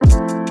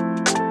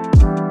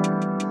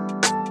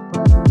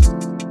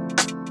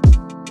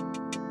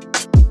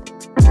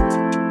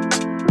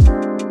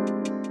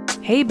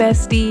Hey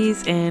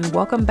besties, and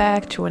welcome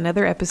back to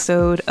another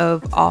episode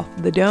of Off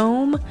the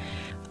Dome.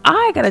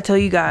 I gotta tell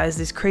you guys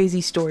this crazy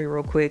story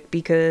real quick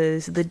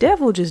because the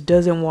devil just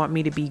doesn't want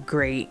me to be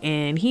great,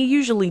 and he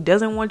usually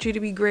doesn't want you to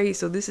be great,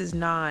 so this is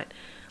not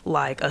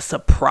like a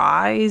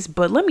surprise,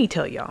 but let me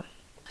tell y'all.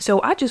 So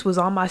I just was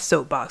on my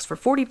soapbox for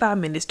 45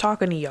 minutes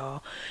talking to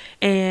y'all,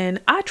 and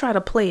I try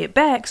to play it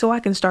back so I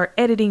can start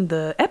editing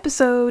the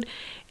episode,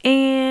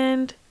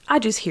 and I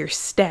just hear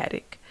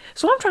static.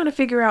 So I'm trying to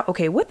figure out,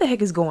 okay, what the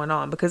heck is going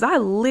on? Because I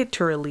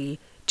literally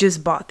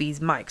just bought these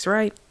mics,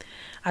 right?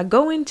 I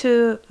go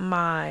into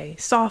my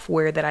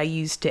software that I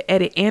use to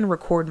edit and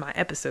record my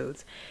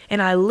episodes,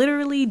 and I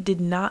literally did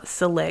not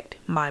select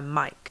my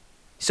mic.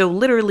 So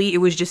literally it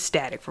was just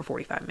static for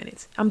 45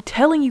 minutes. I'm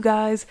telling you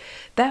guys,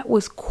 that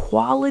was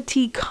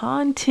quality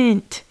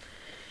content.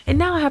 And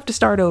now I have to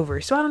start over.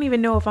 So I don't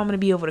even know if I'm going to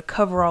be able to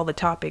cover all the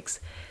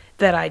topics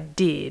that I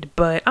did,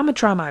 but I'm going to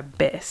try my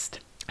best.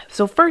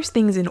 So first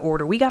things in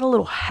order, we got a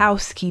little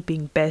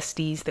housekeeping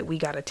besties that we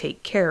got to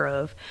take care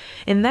of.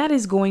 And that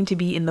is going to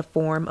be in the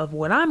form of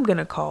what I'm going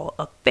to call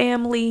a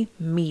family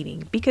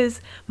meeting, because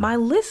my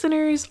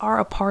listeners are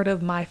a part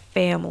of my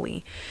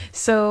family.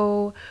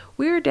 So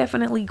we're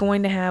definitely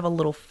going to have a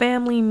little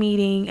family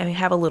meeting and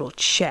have a little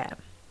chat.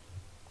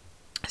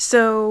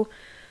 So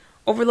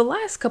over the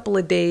last couple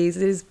of days,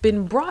 it has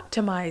been brought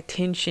to my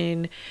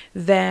attention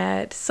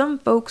that some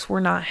folks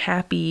were not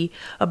happy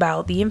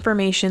about the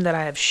information that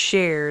I have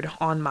shared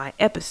on my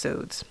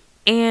episodes.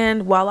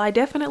 And while I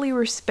definitely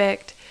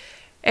respect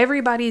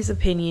everybody's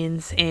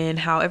opinions and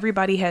how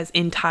everybody has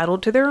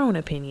entitled to their own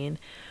opinion,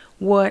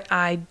 what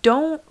I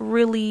don't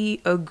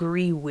really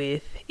agree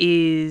with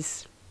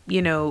is,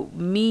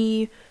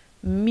 me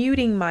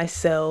muting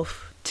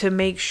myself to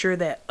make sure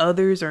that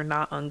others are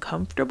not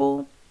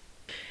uncomfortable.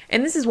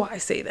 And this is why I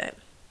say that,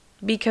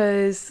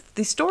 because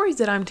the stories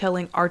that I'm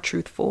telling are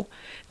truthful.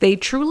 They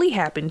truly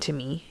happened to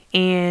me,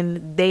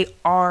 and they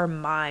are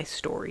my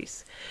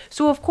stories.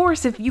 So of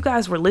course, if you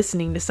guys were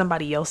listening to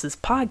somebody else's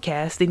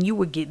podcast, then you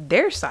would get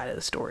their side of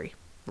the story,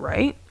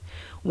 right?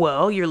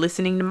 Well, you're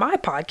listening to my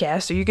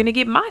podcast, so you're going to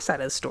get my side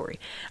of the story.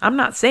 I'm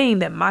not saying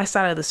that my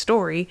side of the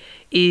story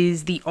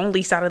is the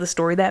only side of the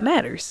story that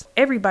matters.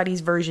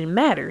 Everybody's version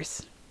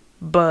matters.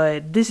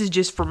 But this is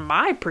just from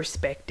my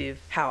perspective,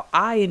 how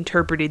I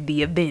interpreted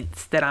the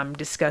events that I'm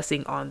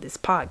discussing on this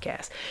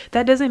podcast.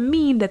 That doesn't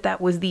mean that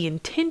that was the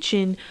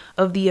intention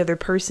of the other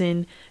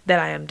person that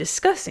I am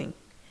discussing.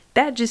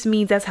 That just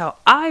means that's how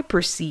I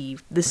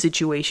perceived the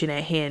situation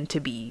at hand to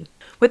be.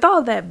 With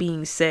all that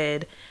being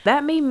said,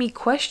 that made me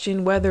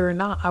question whether or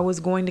not I was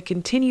going to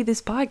continue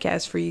this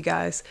podcast for you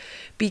guys,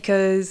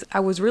 because I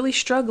was really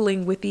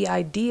struggling with the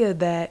idea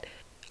that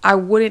I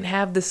wouldn't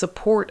have the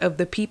support of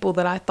the people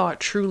that I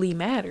thought truly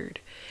mattered.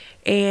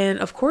 And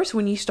of course,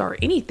 when you start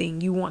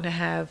anything, you want to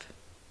have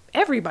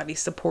everybody's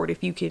support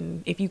if you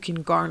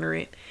can garner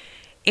it.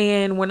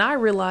 And when I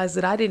realized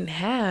that I didn't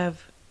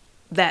have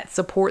that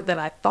support that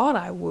I thought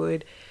I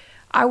would,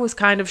 I was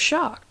kind of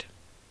shocked.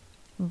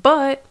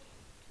 But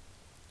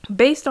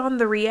based on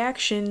the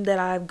reaction that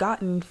I've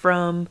gotten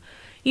from,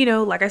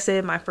 like I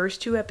said, my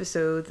first 2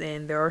 episodes,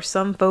 and there are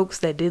some folks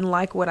that didn't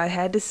like what I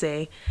had to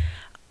say,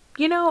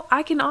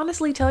 I can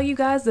honestly tell you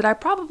guys that I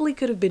probably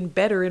could have been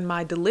better in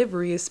my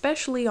delivery,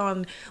 especially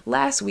on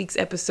last week's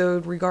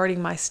episode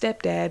regarding my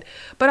stepdad.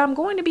 But I'm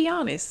going to be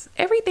honest,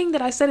 everything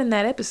that I said in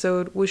that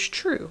episode was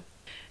true.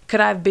 Could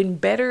I have been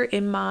better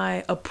in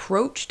my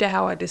approach to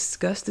how I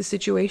discussed the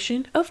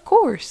situation? Of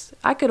course,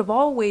 I could have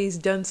always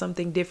done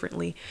something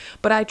differently.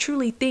 But I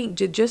truly think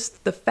that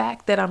just the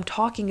fact that I'm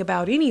talking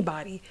about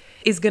anybody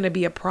is going to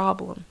be a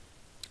problem.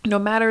 No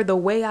matter the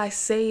way I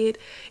say it,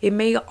 it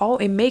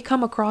may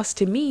come across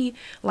to me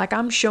like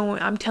I'm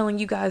telling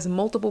you guys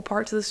multiple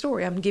parts of the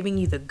story. I'm giving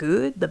you the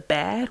good, the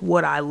bad,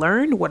 what I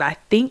learned, what I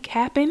think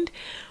happened.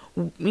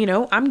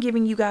 I'm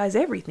giving you guys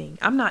everything.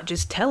 I'm not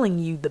just telling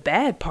you the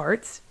bad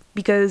parts,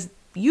 because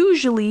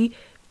usually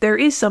there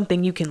is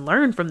something you can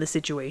learn from the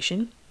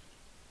situation.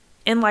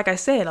 And like I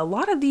said, a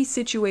lot of these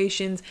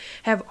situations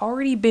have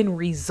already been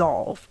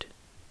resolved.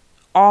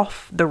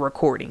 Off the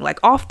recording, like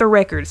off the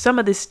record, some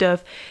of this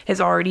stuff has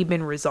already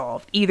been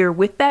resolved, either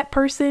with that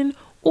person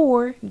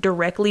or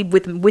directly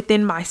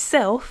within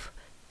myself.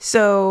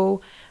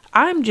 So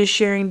I'm just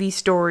sharing these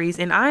stories,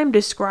 and I'm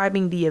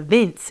describing the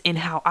events and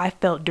how I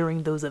felt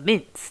during those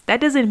events.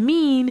 That doesn't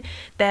mean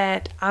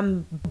that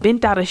I'm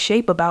bent out of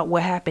shape about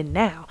what happened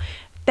now.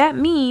 That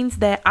means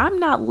that I'm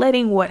not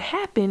letting what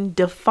happened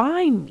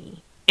define me.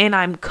 And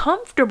I'm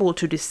comfortable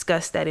to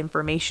discuss that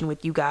information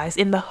with you guys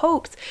in the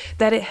hopes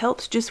that it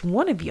helps just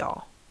one of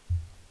y'all.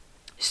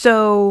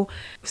 So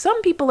some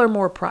people are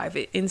more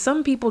private, and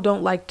some people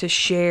don't like to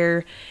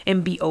share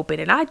and be open.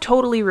 And I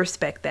totally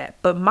respect that.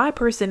 But my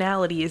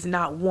personality is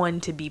not one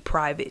to be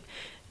private.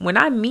 When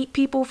I meet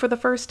people for the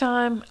first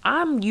time,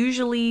 I'm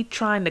usually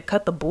trying to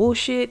cut the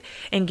bullshit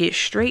and get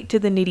straight to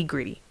the nitty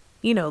gritty.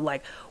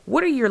 Like,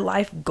 what are your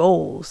life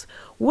goals?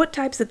 What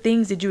types of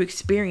things did you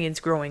experience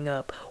growing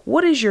up?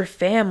 What is your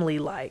family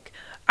like?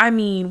 I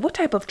mean, what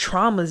type of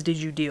traumas did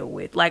you deal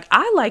with? Like,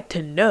 I like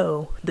to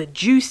know the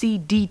juicy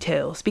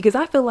details because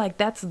I feel like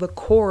that's the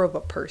core of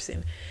a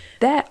person.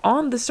 That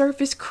on the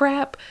surface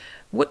crap,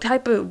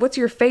 what's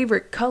your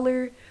favorite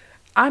color?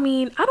 I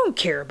mean, I don't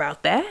care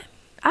about that.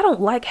 I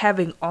don't like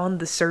having on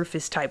the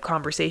surface type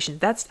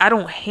conversations. I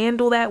don't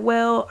handle that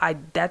well.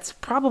 That's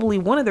probably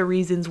one of the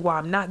reasons why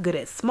I'm not good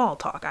at small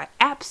talk. I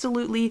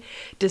absolutely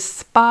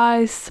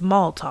despise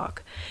small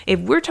talk.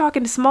 If we're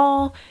talking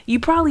small, you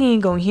probably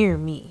ain't gonna hear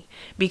me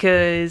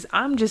because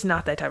I'm just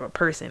not that type of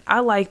person. I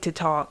like to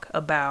talk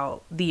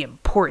about the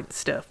important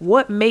stuff.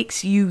 What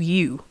makes you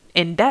you?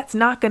 And that's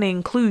not gonna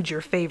include your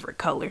favorite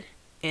color.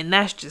 And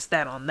that's just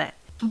that on that.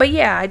 But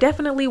yeah, I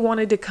definitely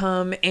wanted to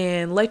come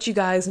and let you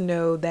guys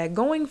know that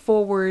going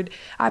forward,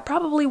 I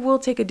probably will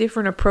take a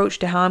different approach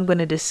to how I'm going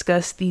to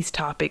discuss these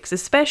topics,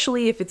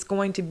 especially if it's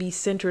going to be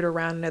centered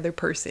around another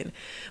person.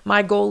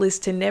 My goal is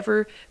to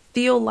never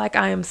feel like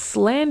I am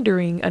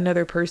slandering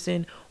another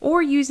person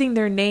or using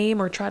their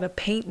name or try to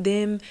paint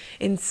them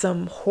in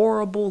some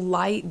horrible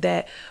light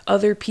that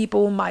other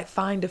people might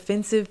find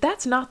offensive.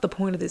 That's not the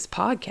point of this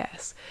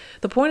podcast.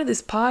 The point of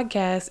this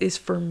podcast is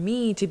for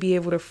me to be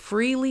able to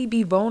freely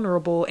be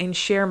vulnerable and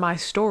share my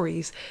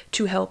stories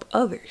to help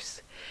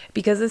others.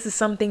 Because this is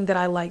something that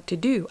I like to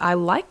do. I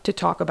like to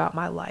talk about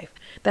my life.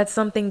 That's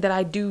something that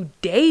I do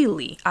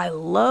daily. I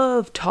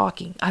love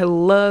talking. I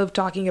love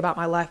talking about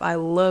my life. I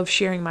love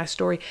sharing my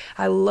story.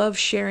 I love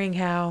sharing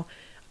how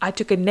I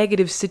took a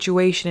negative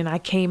situation and I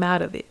came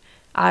out of it.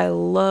 I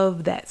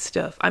love that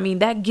stuff. I mean,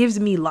 that gives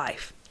me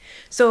life.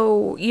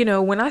 So,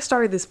 when I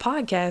started this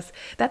podcast,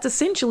 that's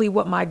essentially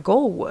what my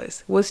goal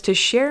was to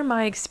share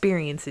my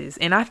experiences.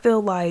 And I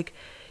feel like,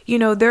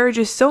 there are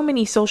just so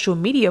many social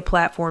media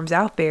platforms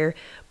out there,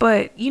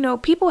 but,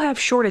 people have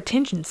short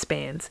attention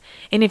spans.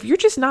 And if you're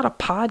just not a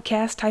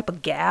podcast type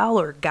of gal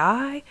or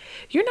guy,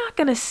 you're not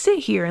going to sit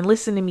here and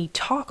listen to me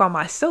talk on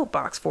my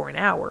soapbox for an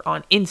hour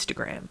on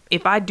Instagram.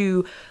 If I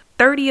do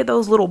 30 of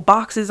those little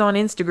boxes on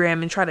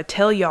Instagram and try to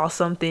tell y'all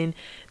something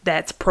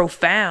that's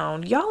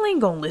profound, y'all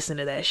ain't going to listen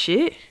to that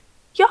shit.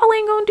 Y'all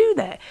ain't gonna do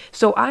that.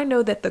 So I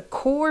know that the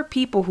core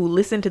people who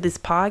listen to this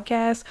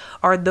podcast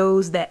are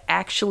those that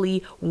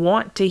actually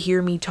want to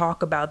hear me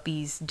talk about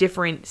these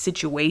different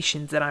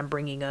situations that I'm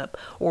bringing up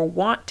or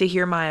want to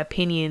hear my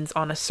opinions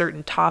on a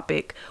certain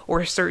topic or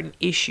a certain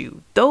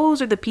issue.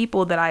 Those are the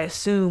people that I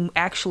assume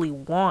actually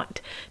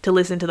want to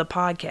listen to the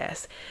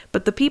podcast.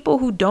 But the people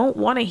who don't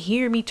want to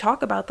hear me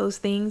talk about those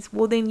things,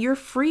 well, then you're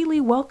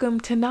freely welcome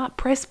to not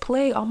press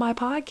play on my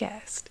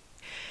podcast.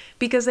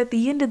 Because at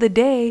the end of the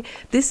day,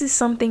 this is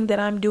something that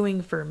I'm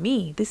doing for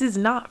me. This is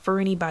not for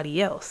anybody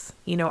else.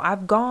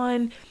 I've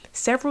gone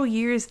several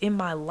years in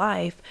my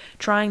life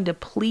trying to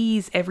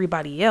please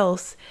everybody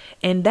else.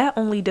 And that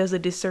only does a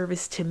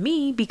disservice to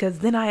me because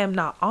then I am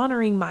not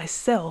honoring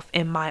myself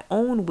and my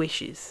own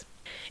wishes.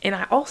 And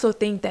I also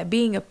think that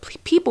being a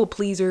people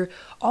pleaser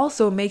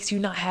also makes you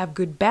not have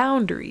good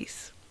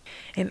boundaries.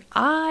 And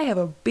I have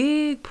a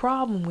big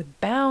problem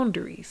with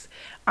boundaries.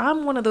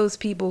 I'm one of those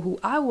people who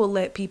I will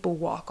let people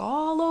walk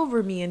all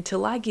over me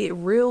until I get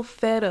real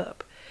fed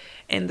up.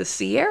 And the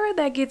Sierra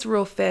that gets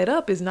real fed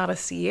up is not a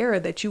Sierra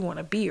that you want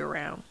to be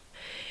around.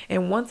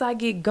 And once I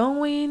get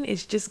going,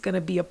 it's just going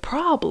to be a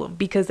problem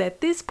because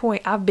at this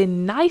point, I've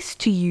been nice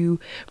to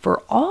you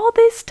for all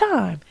this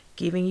time,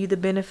 giving you the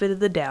benefit of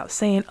the doubt,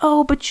 saying,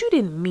 oh, but you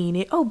didn't mean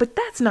it. Oh, but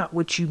that's not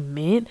what you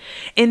meant.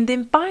 And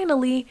then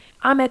finally,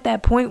 I'm at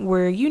that point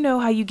where you know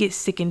how you get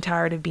sick and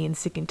tired of being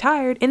sick and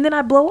tired, and then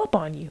I blow up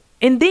on you.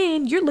 And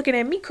then you're looking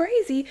at me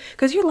crazy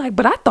because you're like,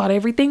 but I thought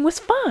everything was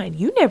fine.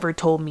 You never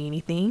told me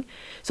anything.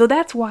 So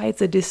that's why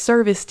it's a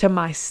disservice to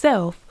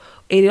myself.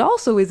 It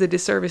also is a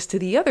disservice to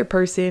the other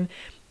person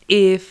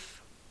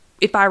if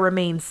I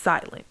remain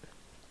silent.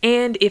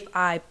 And if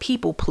I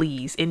people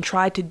please and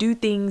try to do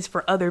things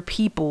for other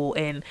people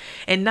and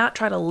not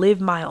try to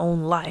live my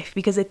own life.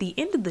 Because at the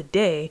end of the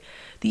day,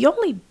 the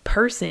only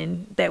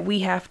person that we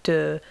have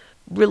to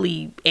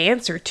really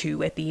answer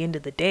to at the end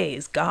of the day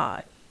is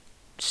God.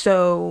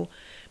 So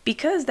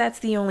because that's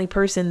the only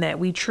person that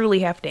we truly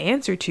have to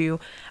answer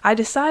to, I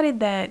decided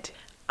that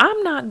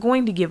I'm not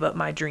going to give up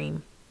my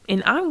dream.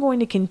 And I'm going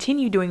to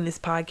continue doing this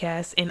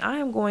podcast, and I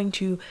am going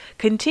to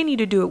continue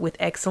to do it with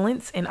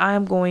excellence, and I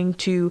am going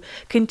to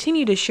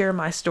continue to share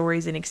my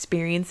stories and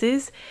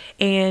experiences.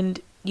 And,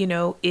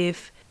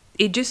 if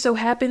it just so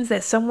happens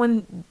that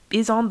someone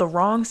is on the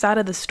wrong side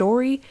of the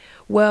story,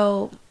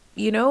 well,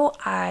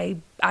 I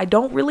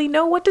don't really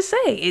know what to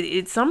say.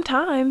 It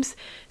sometimes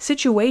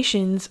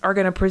situations are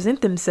going to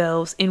present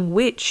themselves in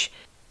which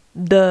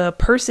the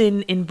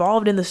person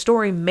involved in the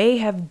story may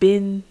have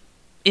been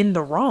in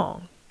the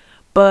wrong.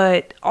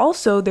 But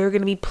also there are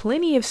going to be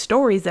plenty of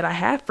stories that I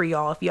have for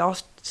y'all, if y'all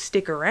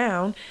stick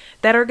around,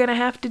 that are going to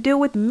have to deal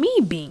with me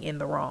being in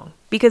the wrong.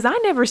 Because I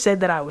never said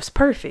that I was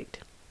perfect.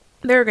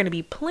 There are going to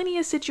be plenty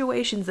of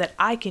situations that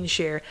I can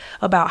share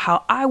about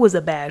how I was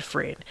a bad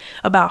friend,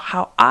 about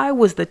how I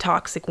was the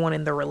toxic one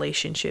in the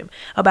relationship,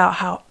 about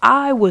how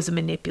I was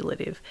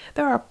manipulative.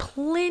 There are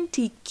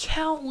plenty,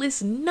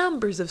 countless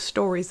numbers of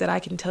stories that I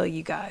can tell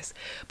you guys.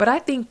 But I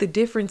think the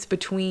difference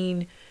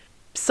between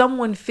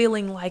someone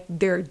feeling like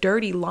their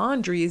dirty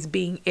laundry is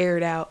being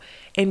aired out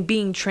and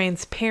being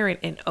transparent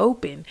and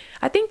open,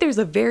 I think there's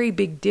a very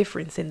big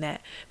difference in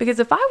that. Because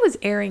if I was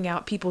airing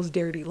out people's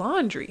dirty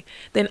laundry,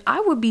 then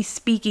I would be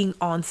speaking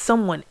on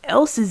someone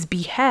else's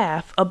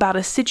behalf about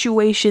a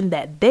situation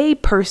that they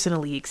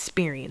personally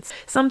experienced,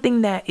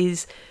 something that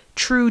is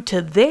true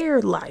to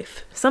their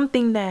life,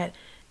 something that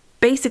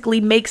basically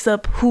makes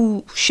up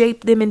who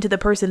shaped them into the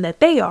person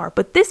that they are.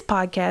 But this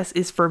podcast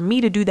is for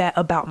me to do that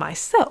about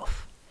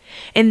myself.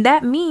 And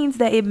that means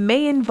that it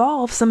may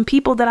involve some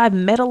people that I've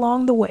met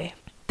along the way.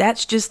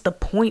 That's just the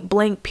point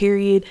blank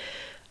period.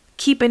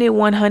 Keeping it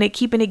 100,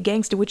 keeping it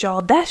gangster with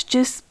y'all. That's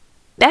just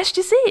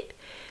it.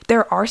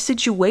 There are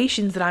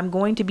situations that I'm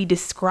going to be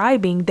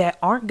describing that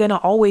aren't going to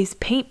always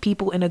paint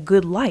people in a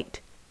good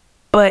light.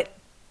 But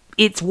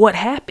it's what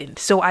happened.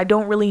 So I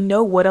don't really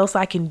know what else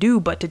I can do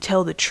but to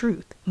tell the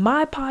truth.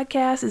 My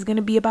podcast is going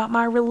to be about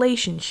my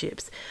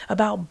relationships,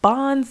 about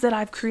bonds that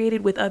I've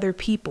created with other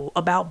people,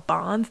 about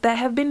bonds that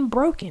have been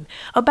broken,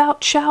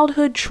 about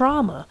childhood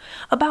trauma,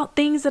 about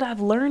things that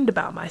I've learned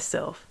about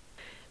myself.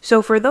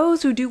 So for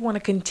those who do want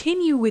to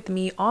continue with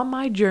me on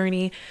my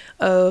journey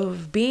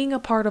of being a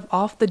part of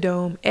Off the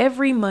Dome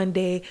every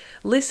Monday,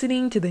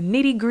 listening to the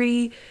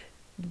nitty-gritty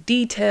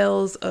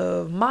details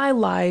of my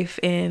life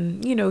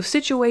and,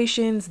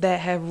 situations that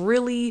have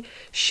really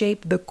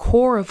shaped the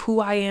core of who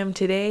I am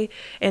today.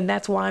 And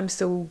that's why I'm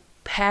so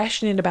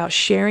passionate about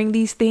sharing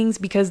these things,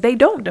 because they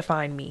don't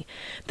define me.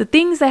 The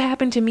things that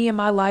happened to me in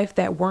my life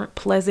that weren't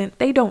pleasant,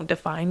 they don't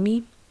define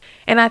me.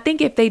 And I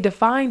think if they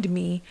defined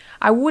me,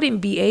 I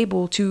wouldn't be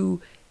able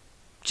to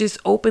just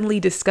openly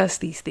discuss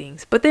these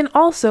things. But then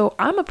also,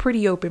 I'm a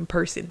pretty open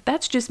person.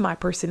 That's just my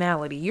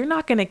personality. You're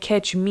not going to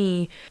catch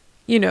me,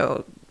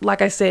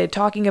 like I said,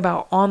 talking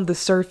about on the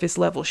surface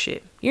level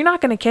shit. You're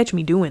not going to catch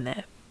me doing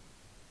that.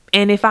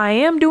 And if I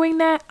am doing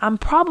that, I'm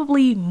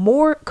probably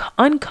more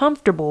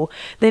uncomfortable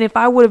than if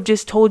I would have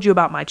just told you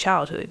about my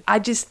childhood. I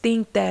just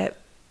think that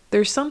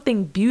there's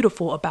something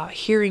beautiful about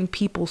hearing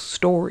people's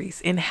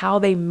stories and how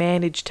they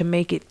managed to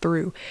make it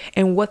through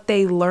and what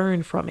they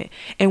learned from it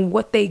and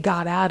what they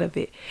got out of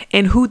it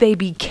and who they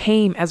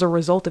became as a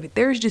result of it.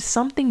 There's just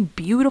something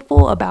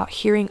beautiful about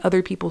hearing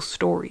other people's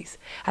stories.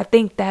 I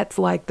think that's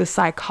like the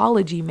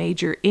psychology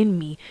major in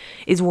me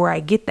is where I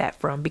get that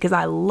from, because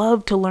I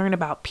love to learn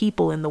about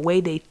people and the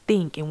way they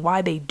think and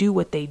why they do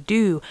what they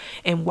do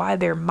and why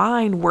their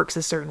mind works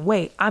a certain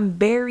way. I'm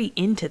very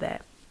into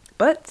that.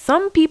 But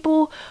some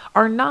people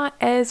are not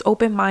as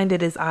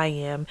open-minded as I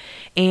am,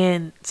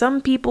 and some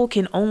people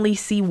can only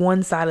see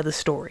one side of the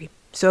story.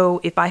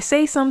 So if I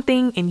say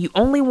something and you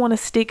only want to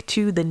stick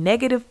to the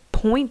negative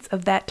points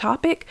of that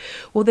topic,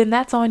 well, then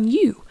that's on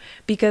you,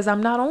 because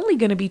I'm not only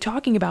going to be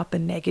talking about the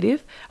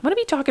negative, I'm going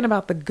to be talking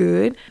about the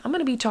good. I'm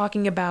going to be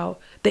talking about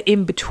the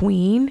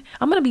in-between.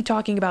 I'm going to be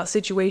talking about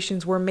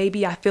situations where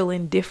maybe I feel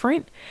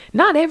indifferent.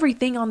 Not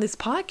everything on this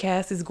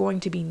podcast is going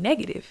to be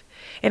negative.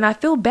 And I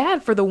feel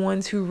bad for the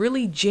ones who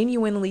really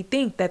genuinely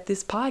think that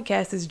this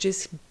podcast is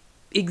just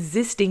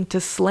existing to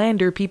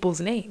slander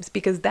people's names,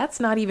 because that's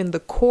not even the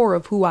core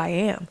of who I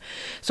am.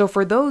 So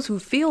for those who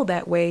feel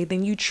that way,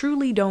 then you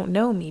truly don't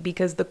know me,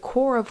 because the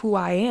core of who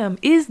I am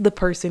is the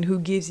person who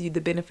gives you the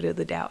benefit of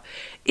the doubt,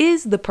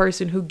 is the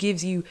person who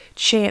gives you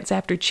chance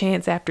after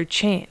chance after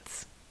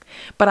chance.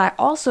 But I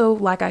also,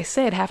 like I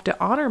said, have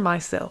to honor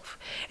myself.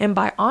 And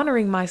by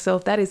honoring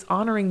myself, that is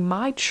honoring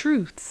my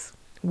truths,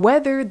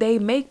 whether they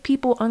make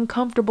people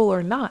uncomfortable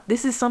or not.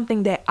 This is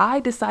something that I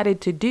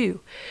decided to do.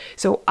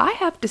 So I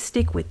have to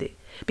stick with it,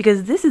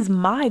 because this is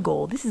my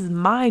goal. This is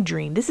my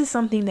dream. This is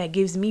something that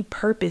gives me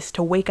purpose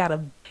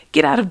to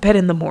get out of bed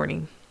in the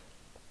morning.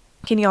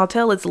 Can y'all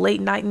tell it's late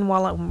night and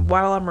while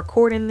I'm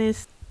recording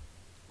this?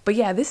 But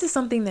yeah, this is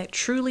something that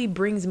truly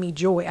brings me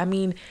joy. I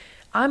mean,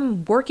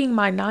 I'm working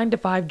my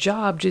 9-to-5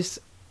 job, just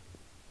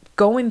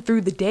going through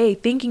the day,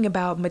 thinking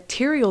about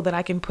material that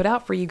I can put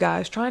out for you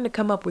guys, trying to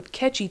come up with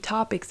catchy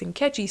topics and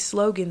catchy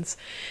slogans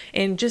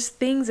and just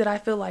things that I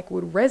feel like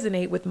would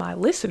resonate with my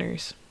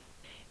listeners.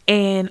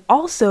 And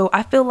also,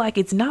 I feel like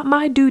it's not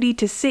my duty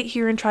to sit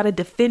here and try to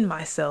defend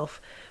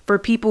myself for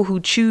people who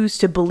choose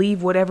to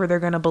believe whatever they're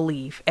going to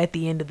believe at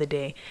the end of the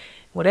day.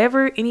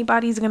 Whatever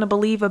anybody's going to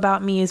believe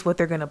about me is what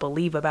they're going to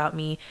believe about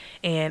me.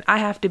 And I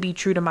have to be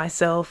true to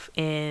myself.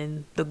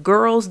 And the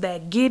girls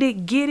that get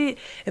it.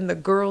 And the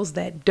girls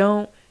that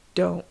don't.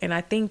 And I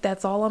think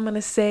that's all I'm going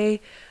to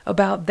say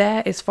about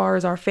that as far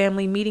as our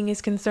family meeting is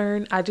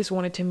concerned. I just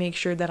wanted to make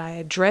sure that I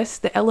address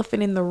the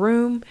elephant in the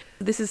room.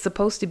 This is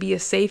supposed to be a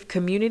safe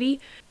community.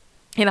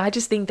 And I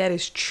just think that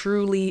is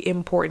truly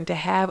important, to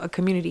have a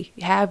community,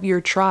 have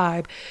your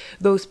tribe,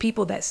 those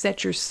people that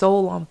set your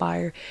soul on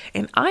fire.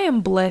 And I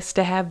am blessed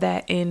to have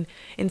that in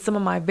some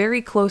of my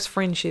very close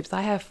friendships.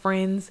 I have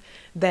friends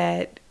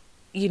that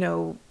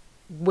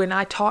when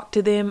I talk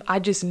to them, I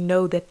just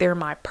know that they're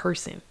my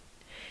person.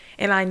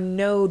 And I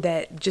know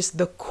that just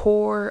the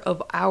core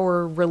of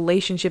our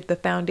relationship, the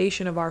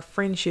foundation of our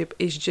friendship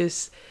is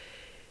just,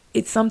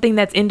 it's something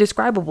that's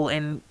indescribable.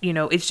 And,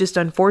 it's just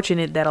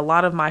unfortunate that a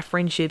lot of my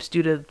friendships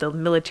due to the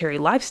military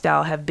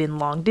lifestyle have been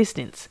long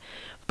distance.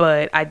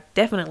 But I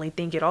definitely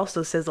think it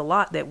also says a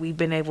lot that we've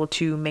been able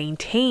to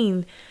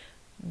maintain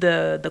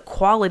the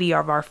quality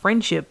of our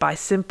friendship by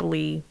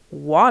simply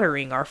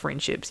watering our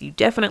friendships. You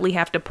definitely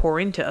have to pour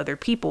into other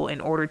people in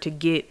order to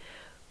get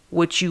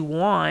what you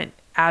want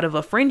out of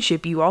a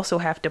friendship. You also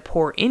have to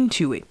pour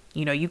into it.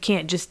 You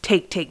can't just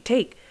take.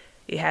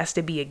 It has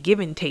to be a give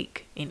and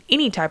take in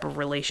any type of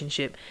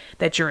relationship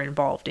that you're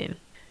involved in.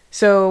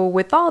 So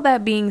with all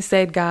that being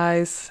said,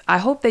 guys, I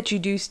hope that you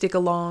do stick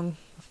along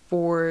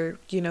for,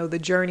 the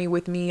journey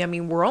with me. I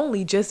mean, we're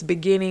only just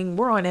beginning.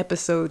 We're on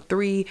episode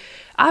 3.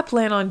 I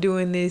plan on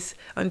doing this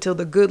until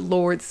the good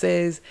Lord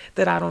says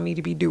that I don't need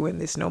to be doing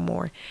this no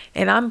more.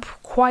 And I'm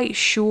quite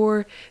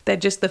sure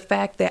that just the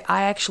fact that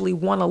I actually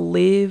want to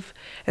live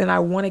and I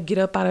want to get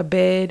up out of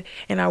bed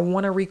and I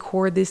want to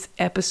record this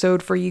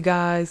episode for you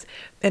guys,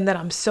 and that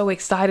I'm so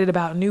excited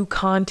about new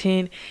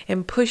content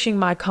and pushing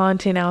my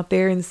content out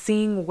there and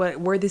seeing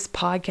where this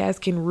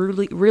podcast can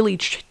really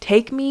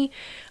take me,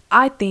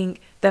 I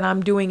think that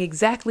I'm doing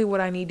exactly what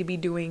I need to be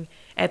doing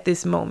at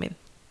this moment.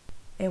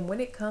 And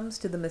when it comes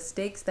to the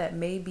mistakes that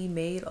may be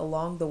made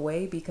along the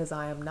way, because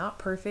I am not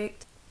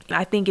perfect,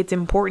 I think it's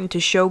important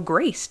to show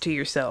grace to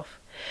yourself.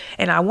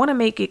 And I want to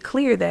make it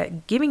clear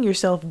that giving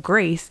yourself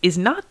grace is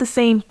not the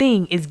same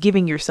thing as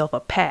giving yourself a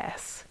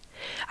pass.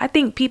 I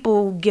think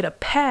people get a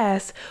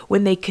pass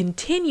when they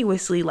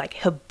continuously,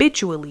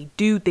 habitually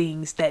do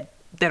things that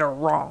are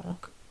wrong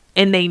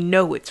and they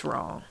know it's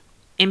wrong.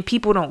 And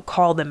people don't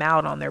call them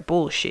out on their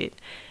bullshit.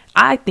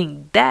 I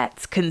think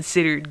that's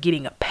considered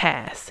getting a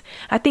pass.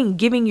 I think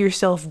giving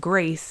yourself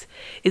grace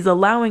is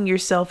allowing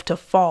yourself to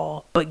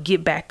fall, but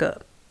get back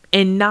up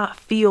and not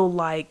feel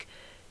like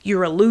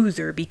you're a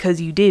loser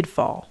because you did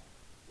fall.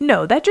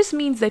 No, that just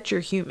means that you're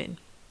human.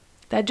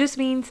 That just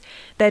means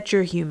that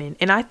you're human.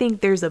 And I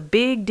think there's a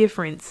big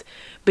difference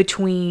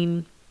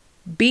between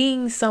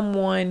being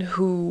someone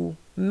who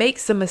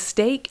makes a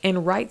mistake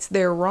and rights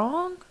their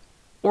wrong,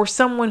 or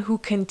someone who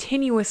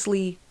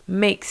continuously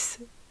makes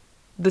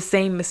the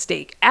same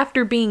mistake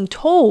after being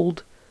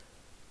told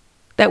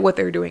that what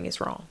they're doing is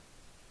wrong.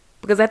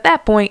 Because at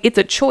that point, it's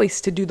a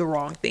choice to do the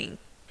wrong thing.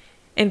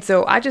 And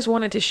so I just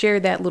wanted to share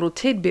that little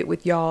tidbit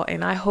with y'all.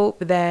 And I hope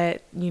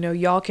that,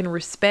 y'all can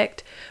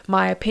respect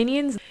my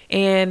opinions.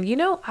 And,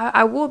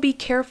 I will be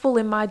careful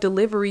in my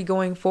delivery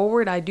going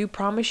forward. I do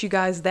promise you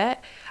guys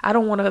that. I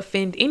don't want to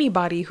offend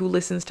anybody who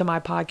listens to my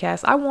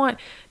podcast. I want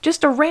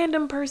just a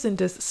random person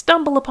to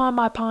stumble upon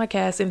my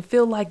podcast and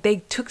feel like they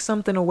took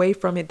something away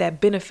from it that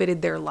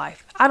benefited their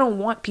life. I don't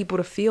want people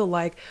to feel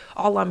like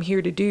all I'm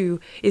here to do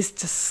is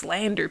to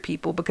slander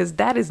people, because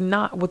that is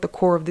not what the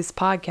core of this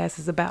podcast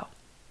is about.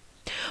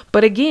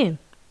 But again,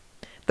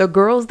 the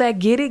girls that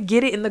get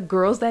it, and the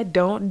girls that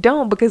don't.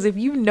 Because if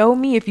you know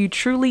me, if you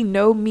truly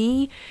know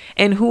me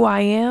and who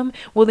I am,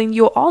 well, then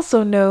you'll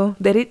also know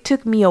that it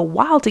took me a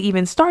while to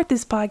even start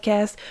this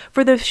podcast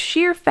for the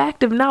sheer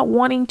fact of not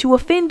wanting to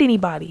offend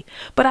anybody.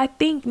 But I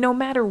think no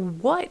matter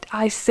what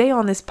I say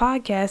on this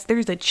podcast,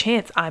 there's a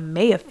chance I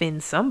may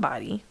offend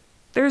somebody.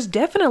 There's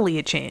definitely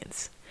a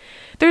chance.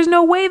 There's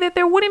no way that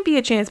there wouldn't be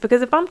a chance,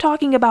 because if I'm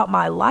talking about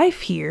my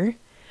life here,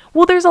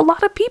 well, there's a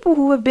lot of people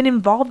who have been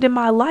involved in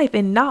my life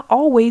and not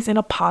always in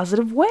a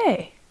positive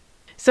way.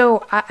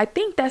 So I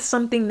think that's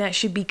something that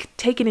should be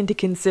taken into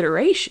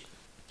consideration.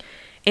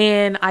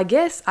 And I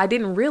guess I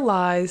didn't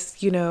realize,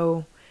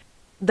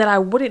 that I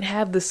wouldn't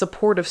have the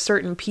support of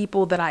certain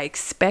people that I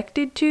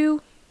expected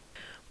to.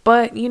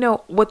 But,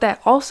 what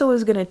that also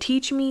is going to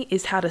teach me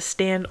is how to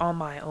stand on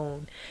my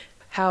own,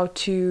 how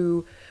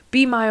to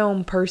be my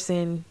own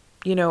person.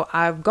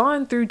 I've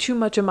gone through too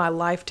much of my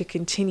life to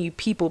continue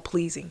people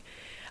pleasing.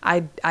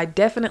 I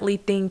definitely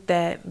think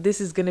that this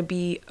is going to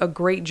be a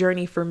great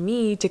journey for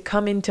me to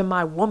come into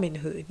my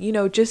womanhood,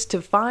 just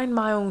to find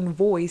my own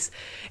voice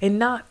and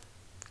not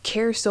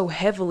care so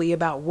heavily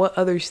about what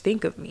others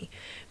think of me,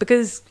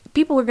 because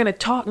people are going to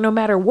talk no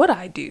matter what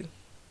I do.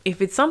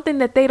 If it's something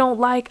that they don't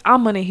like,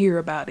 I'm going to hear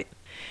about it.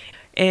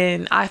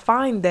 And I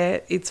find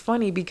that it's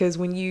funny because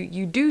when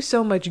you do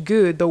so much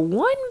good, the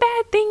one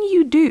bad thing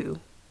you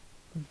do,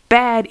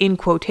 bad in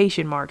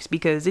quotation marks,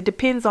 because it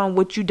depends on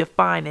what you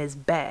define as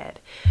bad.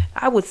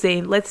 I would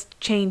say let's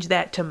change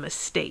that to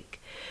mistake.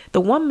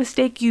 The one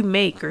mistake you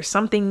make or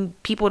something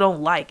people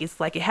don't like, it's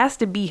like it has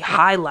to be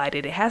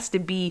highlighted. It has to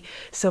be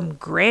some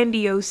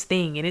grandiose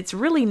thing, and it's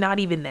really not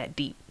even that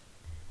deep.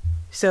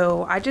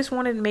 So I just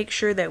wanted to make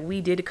sure that we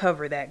did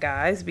cover that,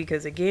 guys,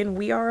 because again,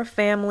 we are a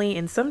family,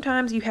 and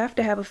sometimes you have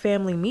to have a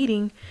family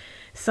meeting.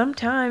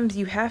 Sometimes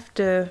you have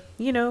to,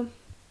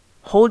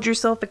 hold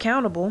yourself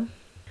accountable.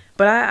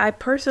 But I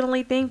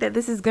personally think that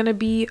this is going to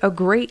be a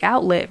great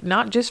outlet,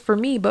 not just for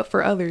me, but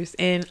for others.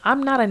 And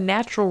I'm not a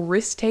natural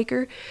risk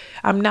taker.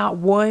 I'm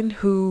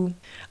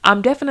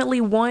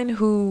definitely one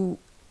who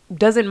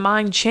doesn't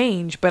mind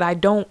change, but I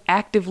don't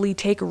actively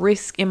take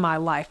risk in my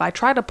life. I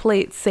try to play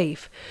it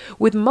safe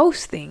with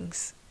most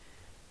things.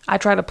 I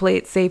try to play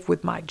it safe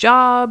with my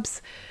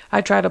jobs.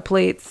 I try to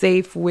play it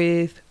safe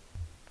with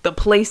the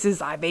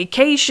places I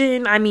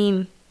vacation. I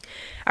mean,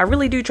 I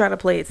really do try to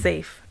play it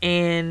safe.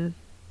 And,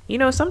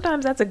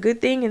 sometimes that's a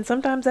good thing and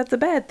sometimes that's a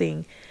bad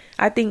thing.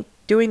 I think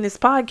doing this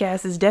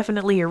podcast is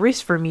definitely a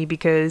risk for me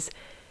because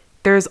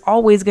there's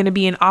always going to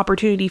be an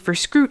opportunity for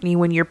scrutiny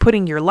when you're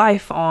putting your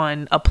life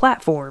on a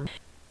platform.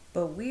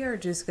 But we are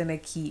just going to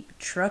keep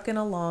trucking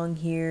along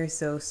here.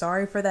 So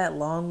sorry for that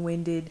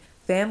long-winded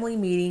family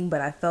meeting, but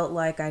I felt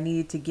like I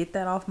needed to get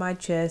that off my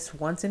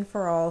chest once and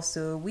for all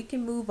so we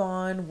can move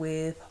on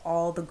with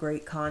all the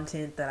great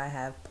content that I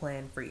have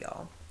planned for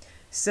y'all.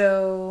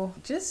 So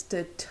just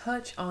to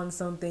touch on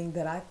something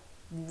that I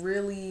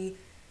really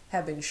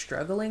have been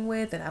struggling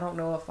with, and I don't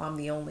know if I'm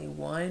the only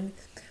one,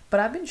 but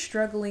I've been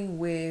struggling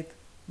with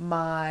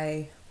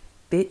my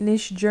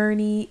fitness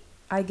journey,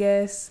 I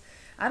guess.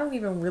 I don't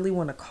even really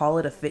want to call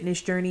it a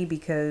fitness journey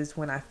because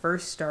when I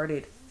first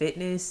started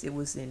fitness, it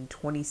was in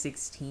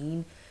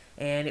 2016,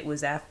 and it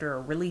was after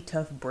a really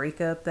tough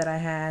breakup that I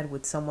had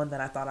with someone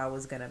that I thought I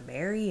was going to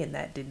marry, and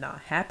that did not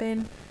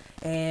happen.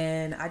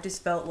 And I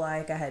just felt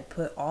like I had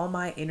put all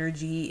my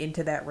energy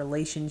into that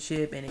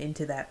relationship and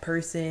into that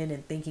person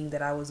and thinking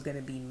that I was going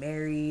to be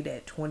married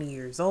at 20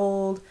 years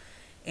old.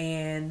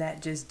 And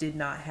that just did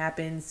not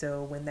happen.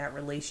 So when that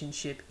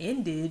relationship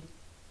ended,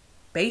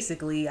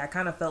 basically, I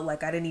kind of felt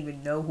like I didn't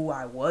even know who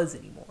I was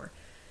anymore.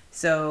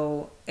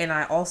 So, and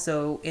I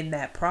also in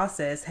that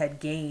process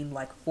had gained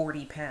like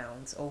 40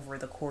 pounds over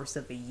the course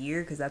of a year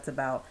because that's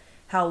about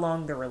how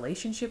long the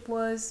relationship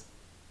was.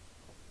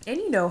 And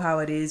you know how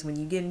it is when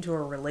you get into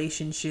a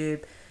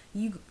relationship,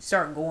 you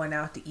start going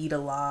out to eat a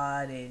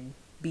lot and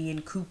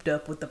being cooped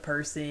up with the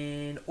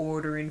person,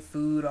 ordering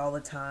food all the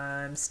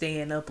time,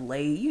 staying up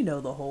late,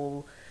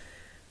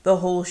 the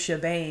whole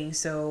shebang.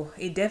 So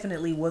it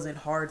definitely wasn't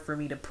hard for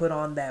me to put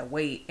on that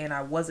weight, and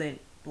I wasn't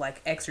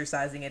like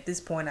exercising. At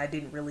this point, I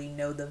didn't really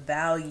know the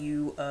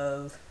value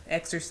of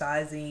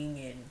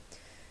exercising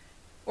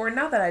or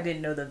not that I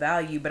didn't know the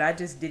value, but I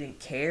just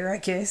didn't care, I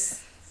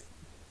guess.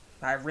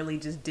 I really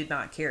just did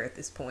not care at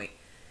this point.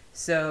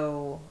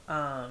 So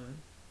I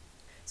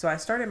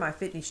started my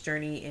fitness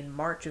journey in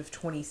March of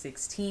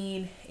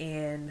 2016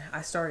 and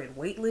I started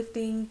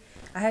weightlifting.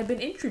 I had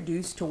been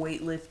introduced to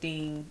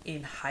weightlifting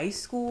in high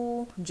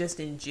school, just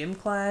in gym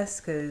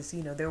class, because,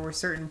 there were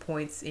certain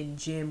points in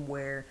gym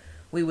where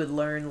we would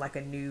learn like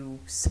a new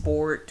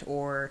sport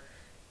or,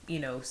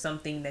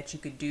 something that you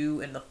could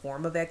do in the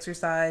form of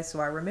exercise.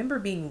 So I remember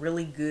being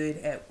really good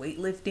at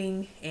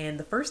weightlifting. And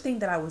the first thing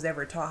that I was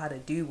ever taught how to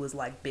do was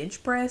like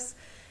bench press.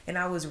 And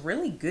I was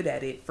really good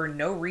at it for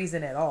no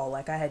reason at all.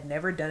 Like I had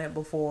never done it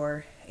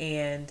before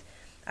and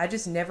I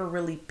just never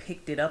really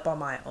picked it up on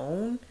my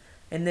own.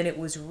 And then it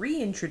was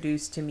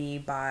reintroduced to me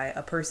by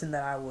a person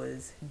that I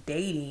was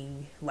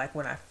dating, like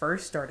when I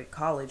first started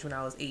college when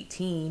I was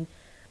 18.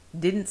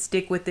 Didn't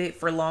stick with it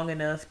for long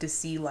enough to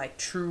see like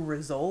true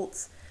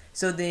results.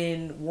 So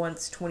then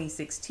once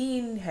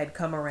 2016 had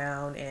come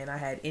around and I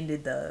had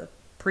ended the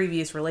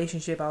previous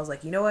relationship, I was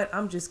like, you know what?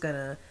 I'm just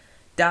gonna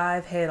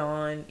dive head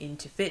on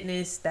into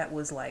fitness. That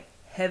was like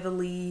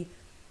heavily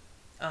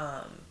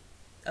a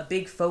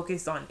big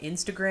focus on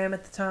Instagram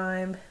at the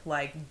time,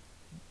 like,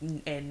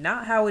 and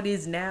not how it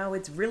is now.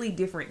 It's really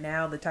different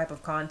now, the type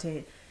of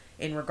content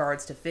in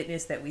regards to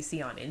fitness that we see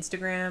on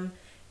Instagram.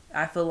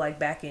 I feel like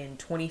back in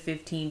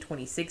 2015,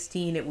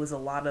 2016, it was a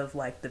lot of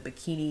like the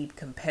bikini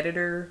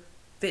competitor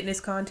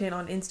fitness content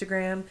on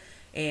Instagram.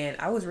 And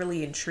I was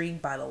really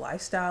intrigued by the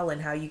lifestyle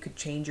and how you could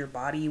change your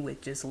body with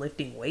just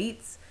lifting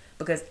weights,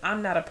 because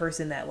I'm not a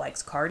person that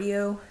likes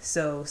cardio.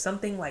 So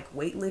something like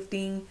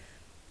weightlifting,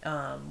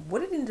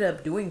 what it ended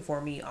up doing for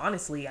me,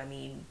 honestly, I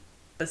mean,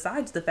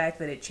 besides the fact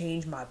that it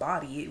changed my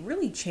body, it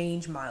really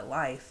changed my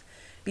life,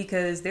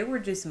 because there were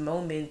just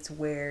moments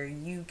where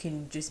you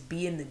can just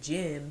be in the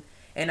gym.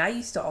 And I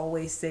used to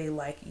always say,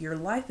 like, your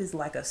life is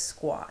like a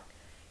squat.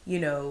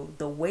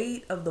 The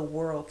weight of the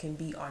world can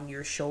be on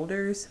your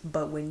shoulders,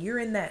 but when you're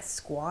in that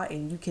squat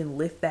and you can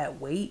lift that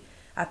weight,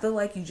 I feel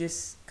like you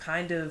just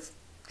kind of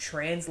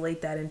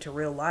translate that into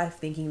real life,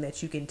 thinking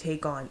that you can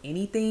take on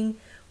anything,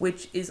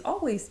 which is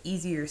always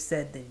easier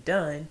said than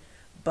done.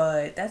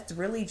 But that's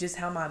really just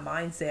how my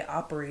mindset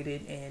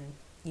operated. And,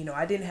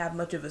 I didn't have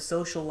much of a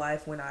social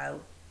life when I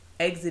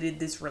exited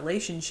this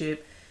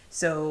relationship.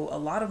 So a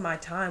lot of my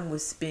time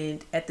was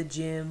spent at the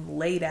gym,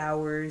 late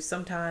hours.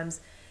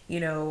 Sometimes,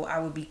 I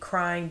would be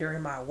crying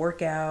during my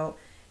workout.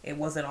 It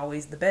wasn't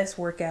always the best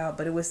workout,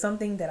 but it was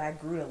something that I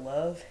grew to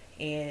love.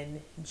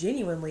 And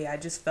genuinely, I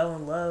just fell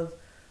in love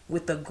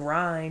with the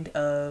grind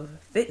of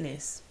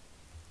fitness.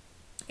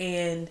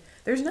 And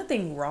there's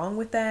nothing wrong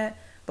with that.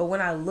 But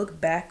when I look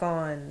back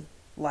on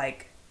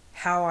like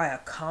how I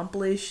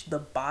accomplish the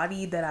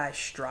body that I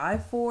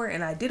strive for.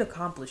 And I did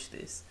accomplish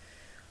this.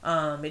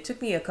 It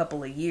took me a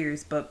couple of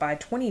years, but by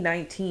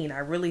 2019, I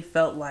really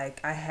felt like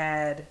I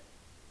had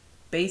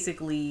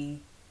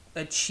basically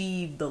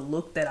achieved the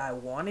look that I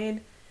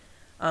wanted.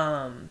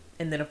 And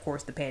then, of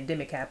course, the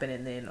pandemic happened,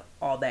 and then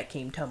all that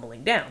came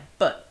tumbling down.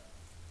 But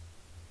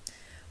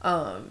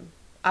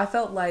I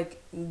felt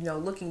like,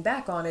 looking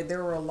back on it,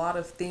 there were a lot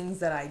of things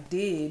that I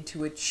did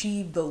to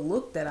achieve the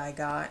look that I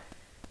got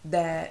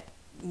that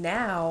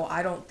now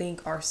I don't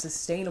think are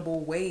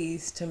sustainable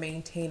ways to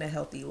maintain a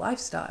healthy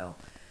lifestyle.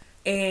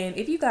 And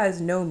if you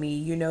guys know me,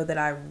 you know that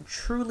I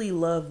truly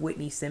love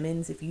Whitney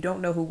Simmons. If you don't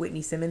know who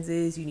Whitney Simmons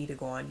is, you need to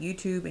go on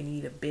YouTube and you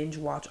need to binge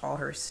watch all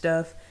her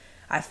stuff.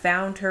 I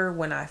found her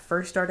when I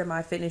first started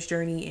my fitness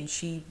journey, and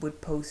she would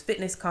post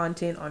fitness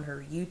content on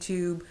her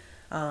YouTube,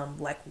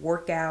 like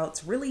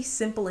workouts, really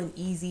simple and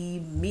easy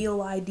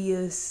meal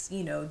ideas,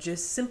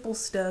 just simple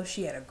stuff.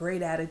 She had a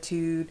great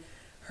attitude.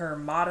 Her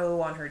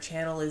motto on her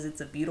channel is "It's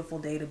a beautiful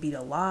day to be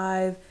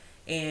alive."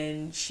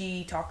 And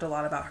she talked a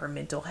lot about her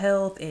mental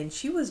health, and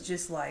she was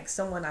just like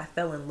someone I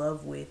fell in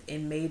love with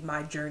and made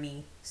my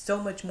journey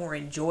so much more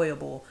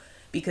enjoyable,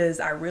 because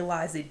I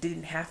realized it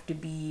didn't have to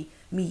be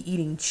me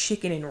eating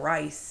chicken and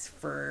rice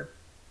for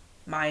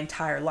my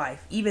entire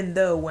life. Even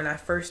though when I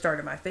first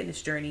started my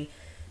fitness journey,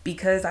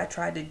 because I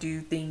tried to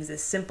do things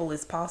as simple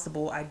as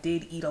possible, I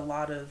did eat a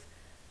lot of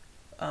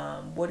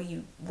what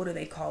do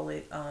they call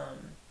it?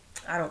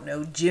 I don't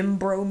know, gym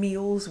bro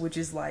meals, which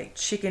is like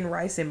chicken,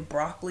 rice, and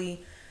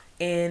broccoli.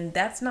 And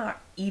that's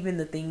not even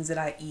the things that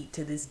I eat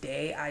to this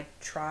day. I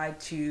try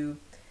to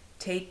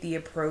take the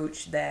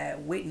approach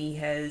that Whitney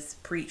has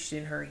preached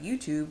in her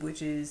YouTube,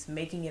 which is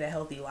making it a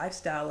healthy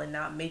lifestyle and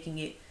not making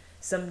it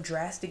some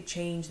drastic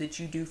change that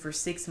you do for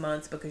 6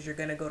 months because you're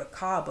going to go to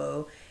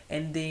Cabo.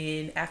 And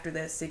then after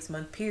that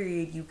 6-month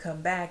period, you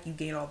come back, you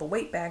gain all the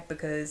weight back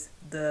because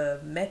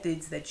the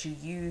methods that you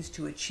use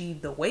to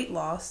achieve the weight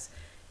loss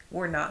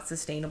were not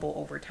sustainable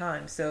over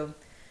time. So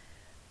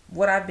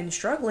what I've been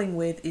struggling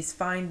with is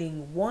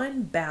finding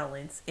one,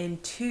 balance,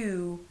 and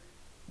two,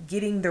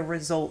 getting the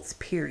results,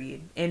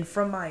 period. And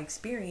from my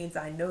experience,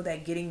 I know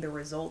that getting the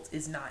results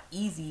is not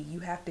easy.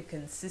 You have to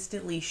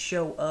consistently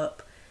show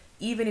up,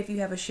 even if you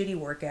have a shitty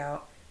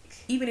workout,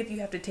 even if you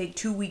have to take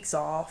 2 weeks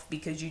off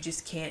because you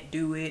just can't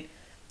do it.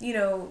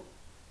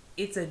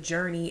 It's a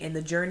journey, and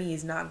the journey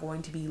is not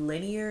going to be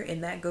linear,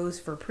 and that goes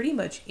for pretty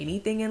much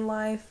anything in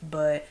life.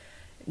 But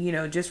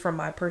just from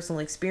my personal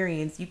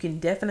experience, you can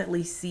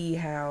definitely see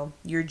how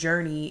your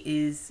journey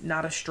is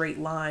not a straight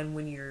line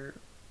when you're,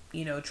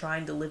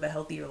 trying to live a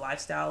healthier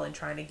lifestyle and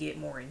trying to get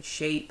more in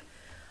shape.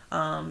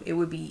 It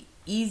would be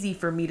easy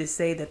for me to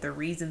say that the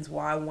reasons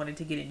why I wanted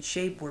to get in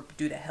shape were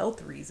due to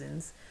health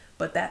reasons,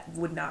 but that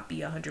would not be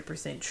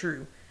 100%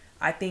 true.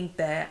 I think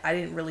that I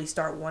didn't really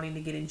start wanting to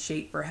get in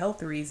shape for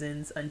health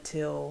reasons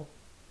until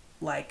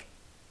last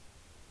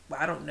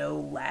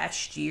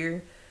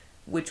year,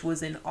 which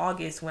was in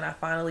August, when I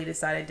finally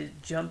decided to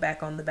jump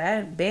back on the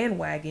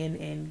bandwagon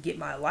and get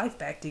my life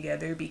back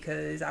together,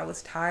 because I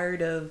was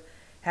tired of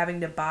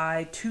having to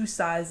buy 2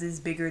 sizes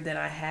bigger than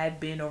I had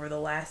been over the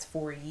last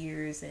 4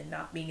 years and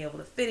not being able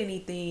to fit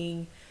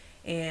anything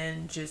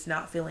and just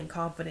not feeling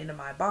confident in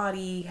my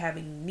body,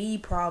 having knee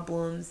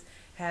problems,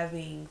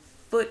 having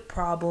foot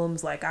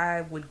problems. Like,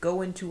 I would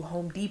go into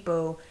Home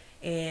Depot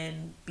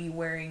and be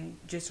wearing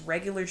just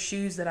regular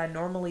shoes that I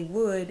normally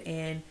would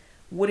and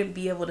wouldn't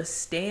be able to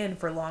stand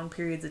for long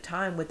periods of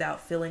time without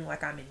feeling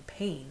like I'm in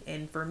pain.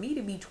 And for me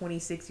to be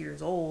 26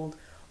 years old,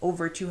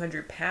 over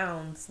 200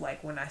 pounds,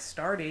 like when I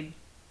started,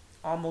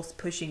 almost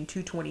pushing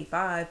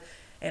 225,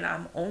 and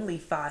I'm only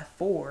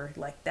 5'4",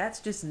 like that's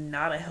just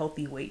not a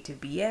healthy weight to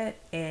be at.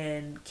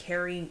 And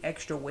carrying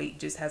extra weight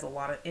just has a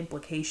lot of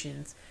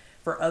implications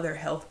for other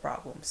health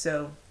problems.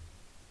 So,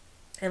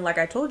 and like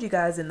I told you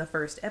guys in the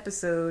first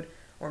episode,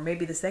 or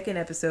maybe the second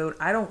episode,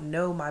 I don't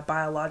know my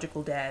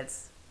biological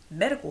dad's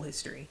medical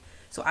history.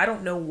 So I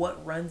don't know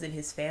what runs in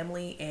his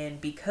family, and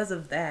because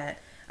of that,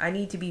 I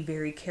need to be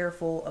very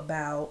careful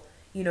about,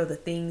 the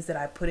things that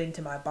I put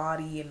into my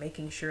body and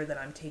making sure that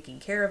I'm taking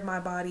care of my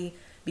body,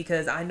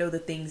 because I know the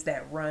things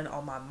that run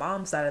on my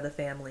mom's side of the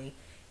family,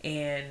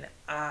 and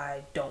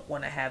I don't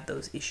want to have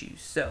those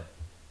issues. So,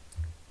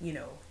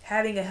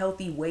 having a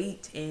healthy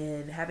weight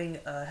and having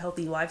a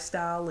healthy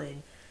lifestyle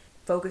and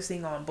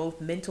focusing on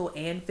both mental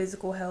and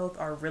physical health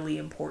are really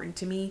important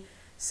to me.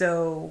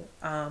 So,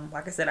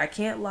 like I said, I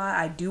can't lie.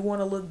 I do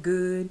want to look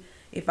good.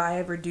 If I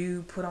ever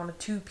do put on a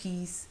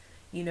 2-piece,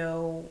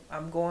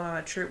 I'm going on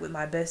a trip with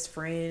my best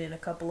friend in a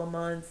couple of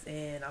months,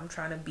 and I'm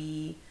trying to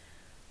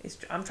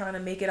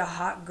make it a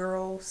hot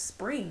girl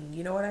spring.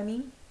 You know what I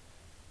mean?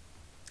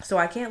 So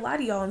I can't lie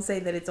to y'all and say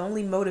that it's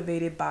only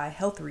motivated by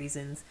health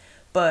reasons.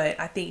 But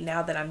I think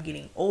now that I'm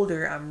getting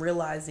older, I'm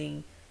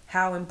realizing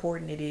how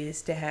important it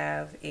is to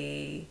have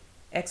a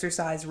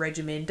exercise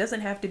regimen.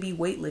 Doesn't have to be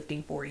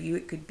weightlifting for you.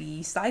 It could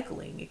be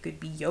cycling. It could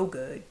be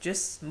yoga.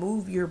 Just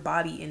move your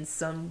body in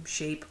some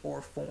shape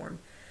or form.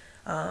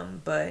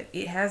 But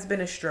it has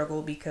been a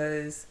struggle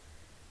because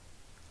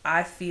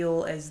I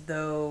feel as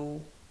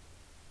though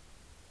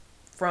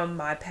from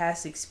my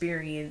past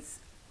experience,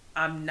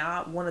 I'm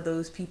not one of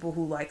those people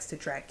who likes to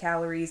track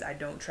calories. I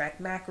don't track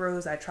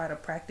macros. I try to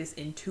practice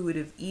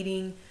intuitive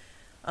eating.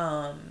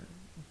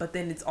 But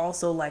then it's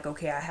also like,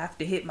 okay, I have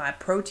to hit my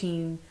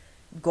protein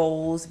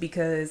goals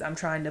because I'm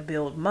trying to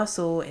build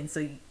muscle. And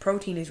so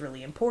protein is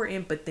really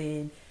important. But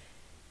then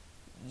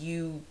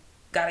you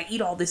got to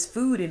eat all this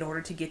food in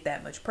order to get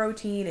that much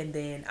protein. And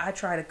then I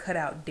try to cut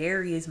out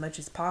dairy as much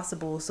as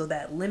possible. So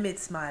that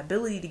limits my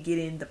ability to get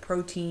in the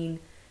protein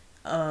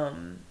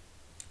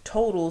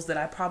totals that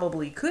I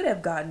probably could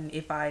have gotten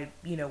if I,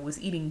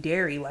 was eating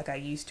dairy like I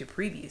used to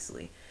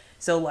previously.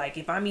 So like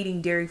if I'm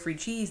eating dairy-free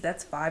cheese,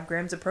 that's 5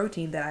 grams of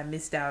protein that I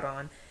missed out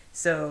on.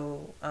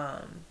 So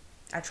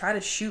I try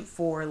to shoot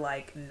for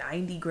like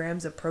 90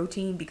 grams of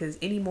protein because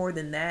any more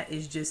than that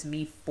is just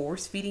me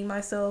force feeding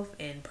myself.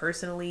 And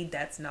personally,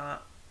 that's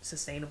not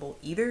sustainable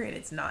either, and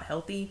it's not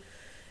healthy.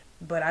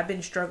 But I've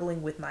been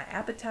struggling with my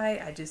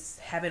appetite. I just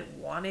haven't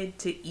wanted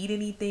to eat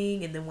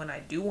anything. And then when I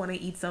do want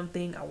to eat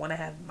something, I want to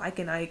have Mike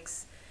and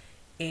Ike's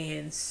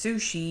and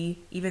sushi,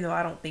 even though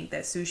I don't think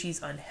that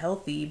sushi's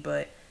unhealthy,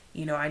 but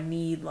I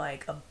need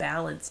like a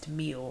balanced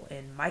meal,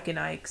 and Mike and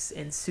Ike's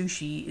and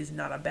sushi is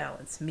not a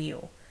balanced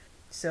meal.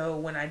 So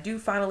when I do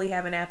finally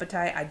have an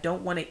appetite, I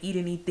don't want to eat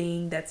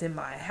anything that's in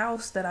my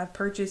house that I've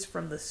purchased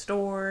from the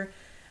store.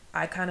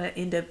 I kind of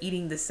end up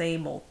eating the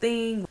same old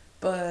thing.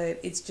 But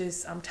it's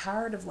just, I'm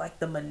tired of like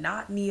the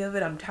monotony of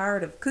it. I'm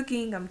tired of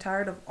cooking. I'm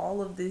tired of all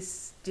of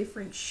this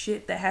different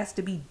shit that has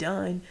to be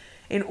done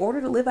in order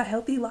to live a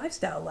healthy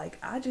lifestyle. Like,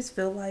 I just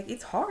feel like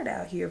it's hard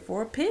out here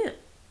for a pimp.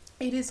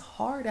 It is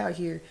hard out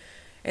here.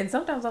 And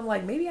sometimes I'm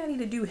like, maybe I need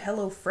to do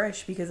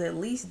HelloFresh because at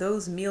least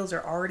those meals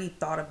are already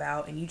thought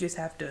about and you just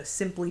have to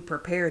simply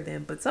prepare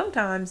them. But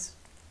sometimes,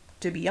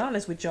 to be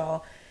honest with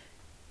y'all,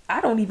 I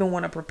don't even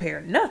want to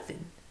prepare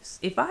nothing.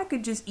 If I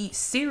could just eat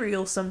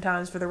cereal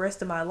sometimes for the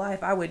rest of my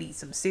life, I would eat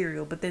some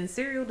cereal. But then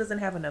cereal doesn't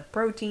have enough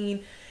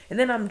protein. And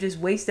then I'm just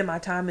wasting my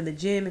time in the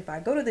gym. If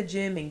I go to the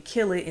gym and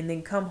kill it and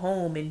then come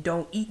home and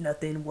don't eat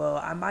nothing, well,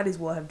 I might as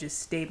well have just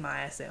stayed my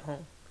ass at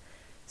home.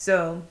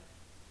 So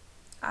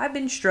I've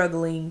been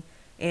struggling.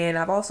 And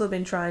I've also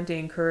been trying to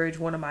encourage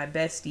one of my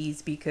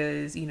besties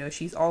because,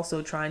 she's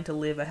also trying to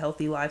live a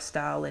healthy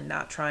lifestyle and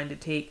not trying to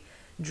take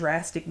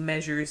drastic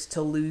measures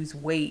to lose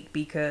weight,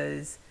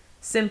 because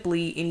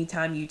simply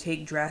anytime you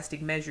take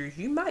drastic measures,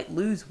 you might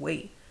lose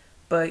weight,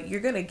 but you're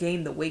going to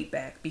gain the weight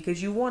back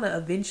because you want to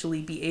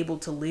eventually be able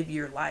to live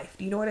your life.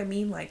 Do you know what I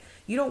mean? Like,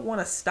 you don't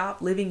want to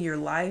stop living your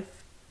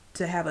life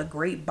to have a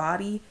great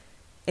body.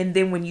 And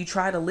then when you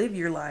try to live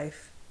your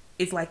life,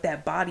 it's like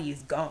that body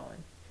is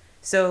gone.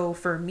 So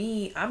for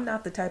me, I'm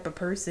not the type of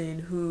person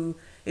who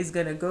is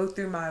going to go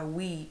through my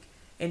week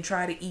and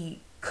try to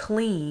eat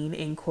clean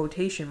in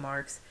quotation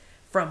marks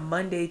from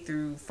Monday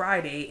through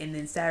Friday, and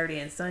then Saturday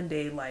and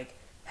Sunday, like,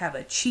 have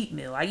a cheat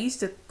meal. I used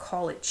to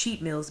call it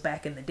cheat meals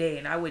back in the day,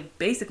 and I would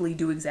basically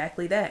do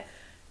exactly that.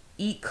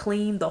 Eat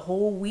clean the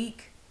whole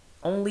week,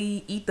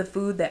 only eat the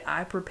food that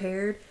I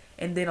prepared,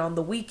 and then on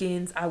the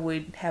weekends, I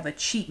would have a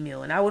cheat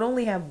meal, and I would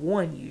only have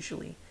one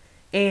usually.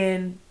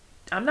 And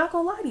I'm not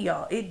gonna lie to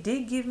y'all, it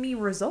did give me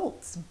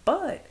results,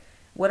 but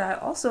what I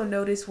also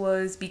noticed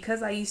was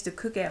because I used to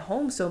cook at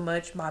home so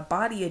much, my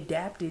body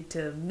adapted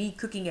to me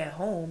cooking at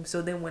home.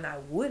 So then when I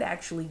would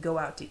actually go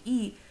out to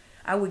eat,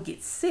 I would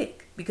get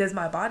sick because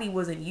my body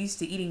wasn't used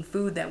to eating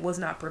food that was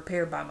not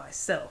prepared by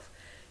myself.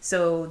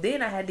 So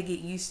then I had to get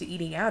used to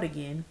eating out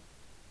again.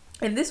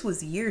 And this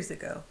was years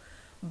ago.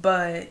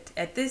 But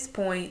at this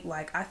point,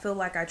 like, I feel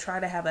like I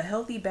try to have a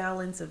healthy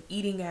balance of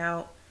eating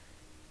out,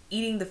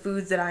 eating the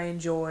foods that I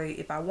enjoy.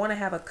 If I want to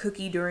have a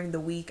cookie during the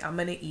week, I'm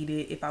going to eat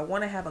it. If I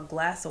want to have a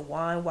glass of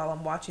wine while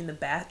I'm watching The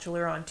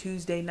Bachelor on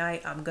Tuesday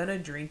night, I'm going to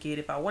drink it.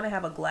 If I want to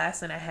have a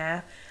glass and a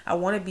half, I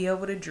want to be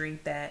able to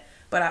drink that.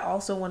 But I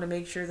also want to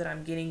make sure that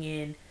I'm getting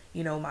in,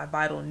 my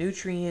vital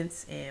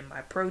nutrients and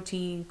my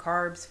protein,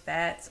 carbs,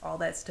 fats, all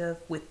that stuff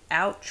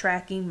without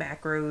tracking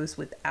macros,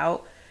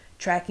 without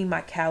tracking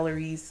my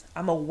calories.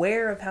 I'm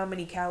aware of how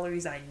many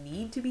calories I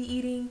need to be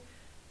eating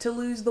to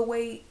lose the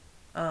weight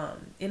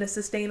in a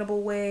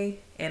sustainable way,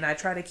 and I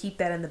try to keep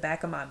that in the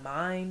back of my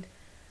mind,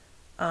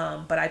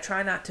 but I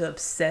try not to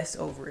obsess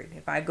over it.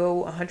 If I go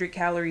 100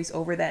 calories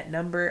over that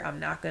number,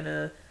 I'm not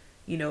gonna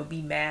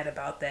be mad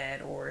about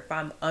that. Or if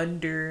I'm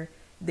under,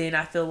 then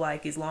I feel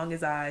like as long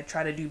as I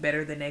try to do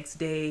better the next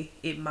day,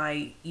 it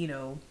might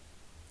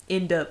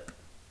end up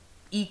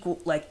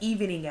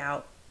evening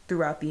out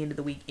throughout the end of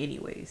the week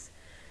anyways.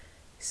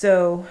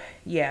 So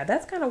yeah,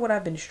 that's kind of what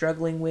I've been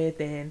struggling with,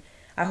 and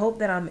I hope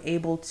that I'm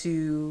able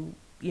to,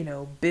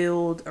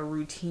 build a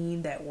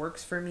routine that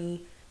works for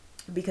me.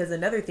 Because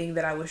another thing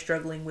that I was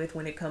struggling with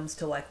when it comes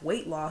to like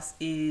weight loss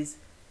is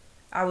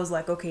I was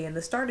like, okay, in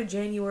the start of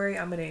January,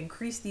 I'm going to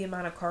increase the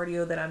amount of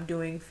cardio that I'm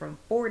doing from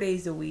 4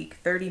 days a week,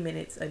 30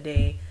 minutes a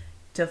day,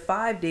 to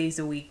 5 days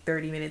a week,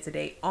 30 minutes a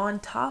day on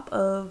top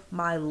of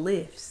my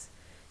lifts.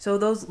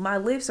 So my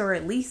lifts are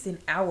at least an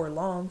hour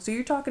long. So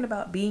you're talking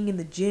about being in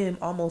the gym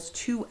almost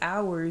 2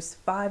 hours,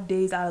 5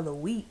 days out of the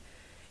week.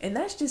 And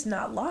that's just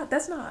not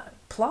that's not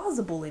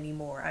plausible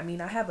anymore. I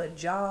mean, I have a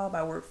job,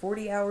 I work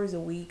 40 hours a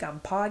week, I'm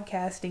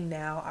podcasting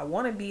now. I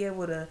want to be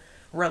able to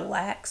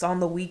relax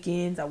on the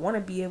weekends. I want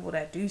to be able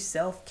to do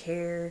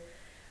self-care.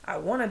 I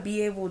want to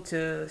be able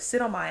to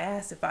sit on my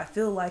ass if I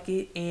feel like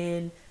it.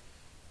 And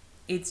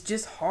it's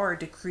just hard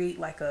to create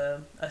like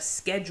a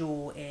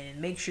schedule and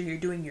make sure you're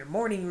doing your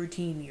morning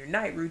routine, your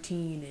night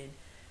routine, and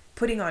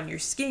putting on your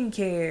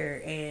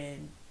skincare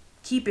and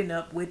keeping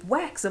up with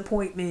wax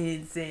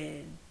appointments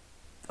and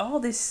all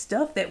this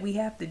stuff that we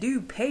have to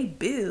do, pay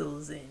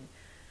bills, and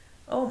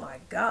oh my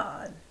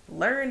God,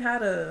 learn how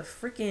to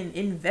freaking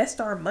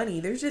invest our money.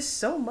 There's just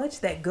so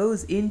much that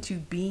goes into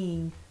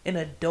being an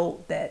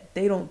adult that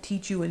they don't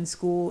teach you in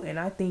school, and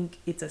I think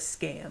it's a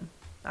scam.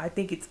 I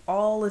think it's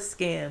all a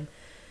scam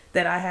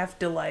that I have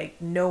to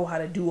like know how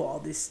to do all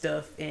this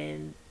stuff,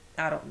 and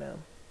I don't know.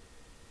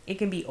 It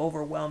can be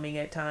overwhelming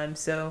at times.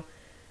 So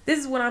this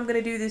is what I'm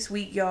going to do this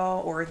week,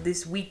 y'all, or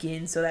this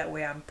weekend, so that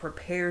way I'm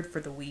prepared for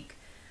the week.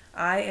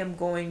 I am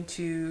going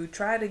to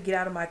try to get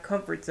out of my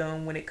comfort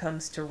zone when it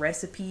comes to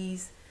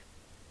recipes.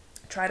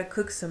 Try to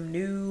cook some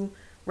new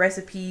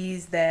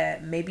recipes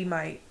that maybe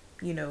might,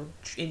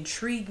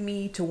 intrigue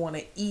me to want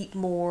to eat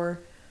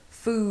more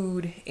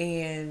food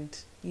and,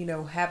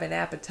 have an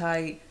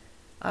appetite.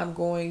 I'm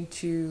going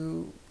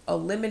to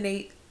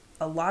eliminate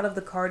a lot of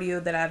the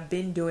cardio that I've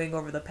been doing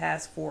over the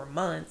past 4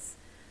 months,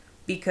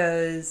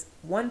 because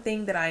one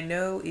thing that I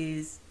know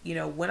is,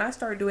 when I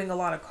start doing a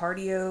lot of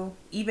cardio,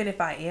 even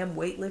if I am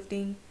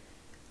weightlifting,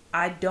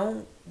 I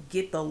don't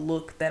get the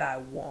look that I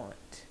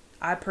want.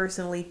 I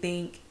personally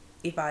think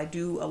if I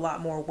do a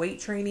lot more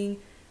weight training,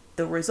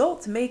 the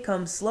results may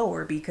come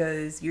slower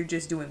because you're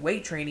just doing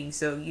weight training.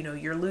 So,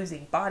 you're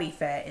losing body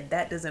fat, and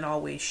that doesn't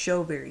always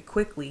show very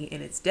quickly,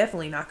 and it's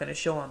definitely not going to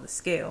show on the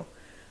scale.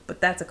 But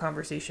that's a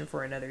conversation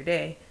for another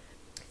day.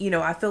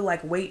 I feel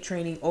like weight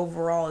training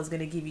overall is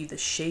going to give you the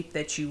shape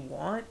that you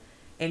want,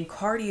 and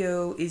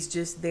cardio is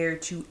just there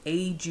to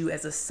aid you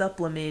as a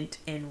supplement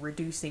in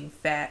reducing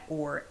fat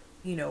or,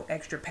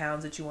 extra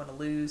pounds that you want to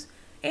lose.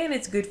 And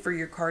it's good for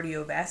your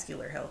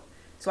cardiovascular health.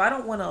 So I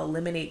don't want to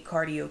eliminate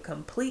cardio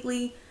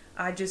completely.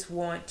 I just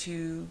want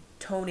to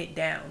tone it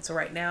down. So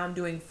right now I'm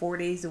doing 4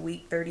 days a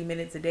week, 30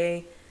 minutes a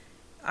day.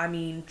 I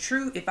mean,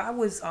 if I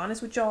was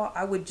honest with y'all,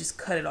 I would just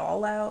cut it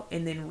all out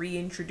and then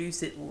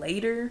reintroduce it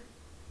later.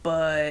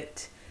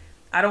 But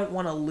I don't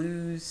want to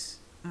lose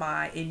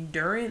my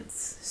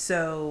endurance.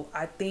 So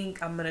I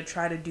think I'm going to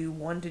try to do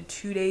 1 to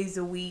 2 days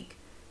a week,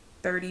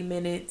 30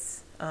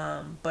 minutes.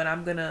 But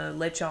I'm going to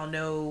let y'all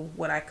know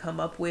what I come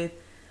up with.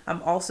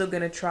 I'm also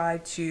going to try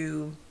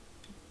to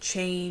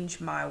change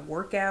my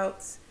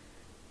workouts.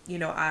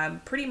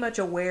 I'm pretty much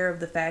aware of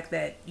the fact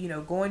that,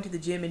 going to the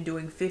gym and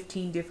doing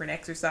 15 different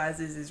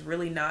exercises is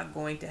really not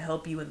going to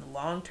help you in the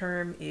long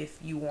term if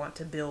you want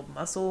to build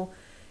muscle.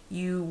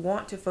 You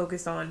want to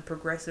focus on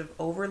progressive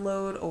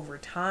overload over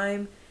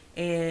time,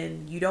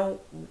 and you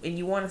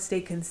want to stay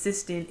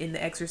consistent in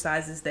the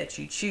exercises that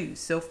you choose.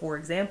 So for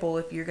example,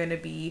 if you're going to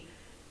be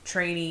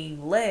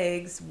training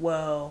legs,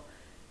 well,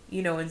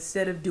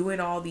 instead of doing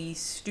all these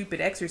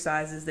stupid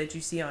exercises that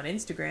you see on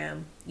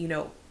Instagram,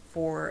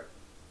 for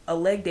a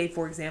leg day,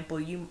 for example,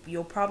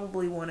 you'll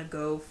probably want to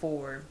go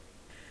for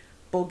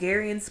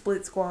Bulgarian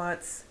split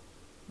squats,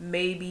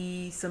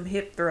 maybe some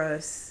hip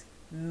thrusts,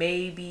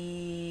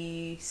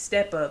 maybe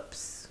step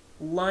ups,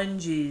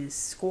 lunges,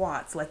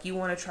 squats. Like, you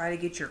want to try to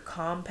get your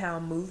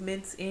compound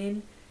movements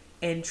in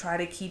and try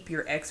to keep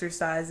your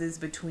exercises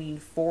between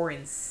 4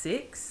 and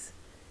 6,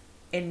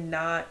 and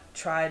not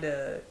try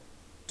to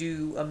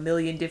do a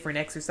million different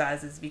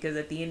exercises, because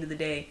at the end of the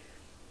day,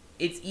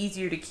 it's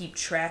easier to keep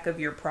track of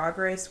your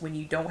progress when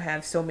you don't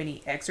have so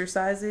many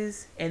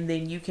exercises, and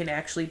then you can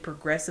actually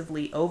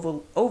progressively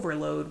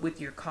overload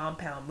with your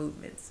compound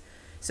movements.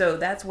 So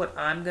that's what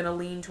I'm going to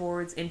lean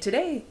towards. And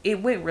today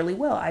it went really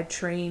well. I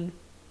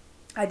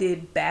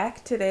did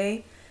back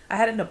today. I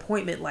had an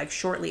appointment like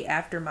shortly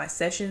after my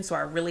session, so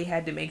I really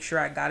had to make sure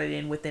I got it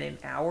in within an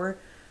hour.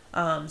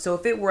 So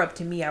if it were up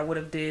to me, I would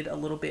have did a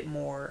little bit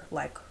more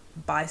like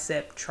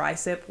bicep,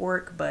 tricep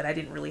work, but I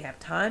didn't really have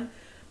time.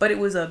 But it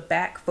was a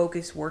back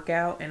focused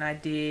workout, and I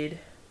did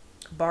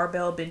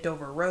barbell bent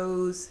over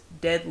rows,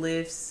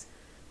 deadlifts,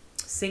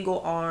 single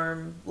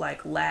arm,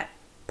 like lat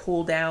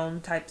pull down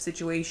type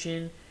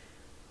situation.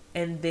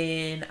 And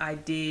then I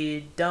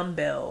did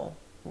dumbbell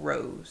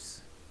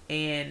rows.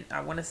 And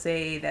I want to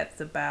say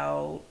that's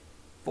about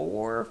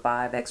 4 or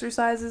 5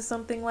 exercises,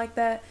 something like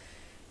that.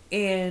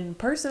 And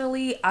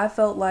personally, I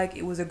felt like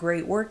it was a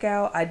great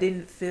workout. I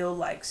didn't feel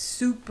like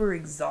super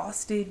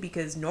exhausted,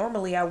 because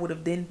normally I would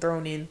have then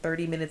thrown in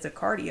 30 minutes of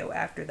cardio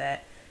after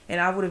that, and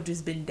I would have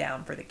just been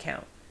down for the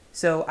count.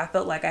 So I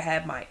felt like I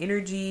had my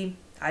energy.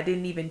 I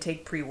didn't even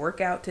take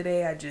pre-workout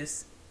today. I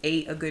just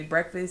ate a good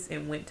breakfast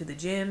and went to the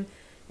gym,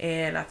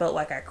 and I felt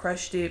like I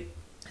crushed it.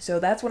 So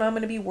that's what I'm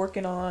going to be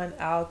working on.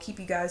 I'll keep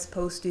you guys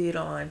posted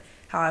on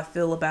how I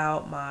feel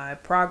about my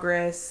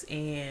progress,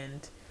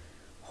 and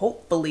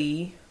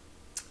hopefully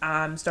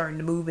I'm starting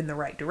to move in the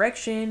right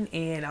direction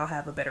and I'll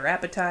have a better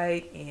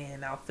appetite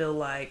and I'll feel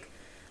like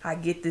I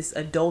get this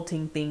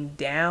adulting thing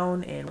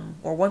down, and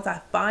or once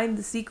I find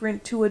the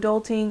secret to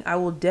adulting, I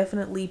will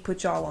definitely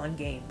put y'all on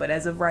game. But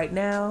as of right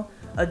now,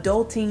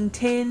 adulting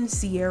 10,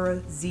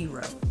 Sierra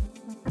 0.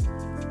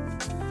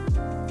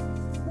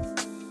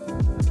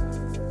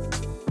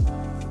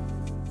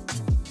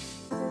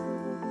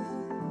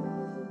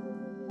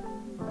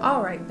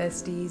 Alright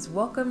besties,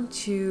 welcome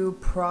to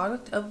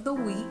Product of the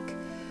Week.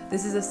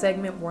 This is a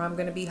segment where I'm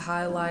going to be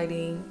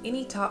highlighting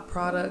any top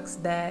products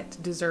that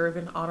deserve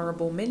an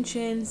honorable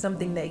mention,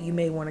 something that you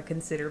may want to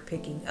consider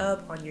picking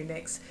up on your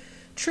next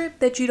trip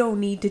that you don't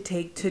need to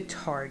take to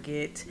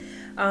Target,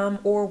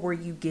 or where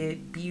you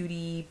get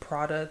beauty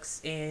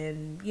products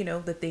and,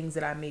 the things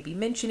that I may be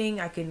mentioning.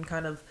 I can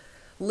kind of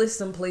list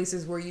some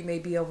places where you may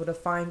be able to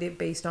find it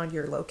based on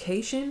your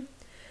location.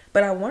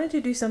 But I wanted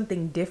to do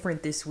something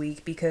different this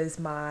week because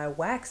my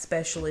wax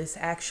specialist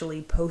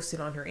actually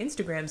posted on her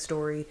Instagram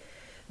story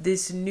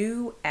this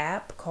new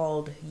app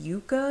called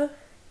Yuka.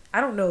 I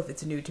don't know if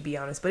it's new, to be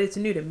honest, but it's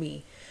new to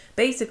me.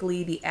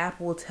 Basically, the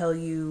app will tell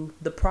you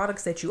the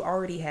products that you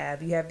already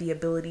have. You have the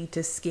ability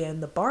to scan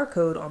the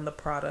barcode on the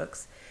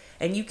products,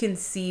 and you can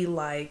see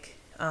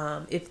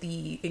if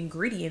the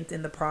ingredients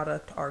in the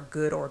product are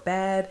good or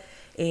bad,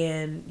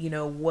 and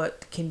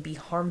what can be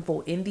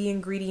harmful in the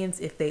ingredients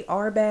if they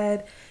are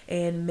bad,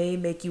 and may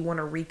make you want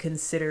to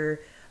reconsider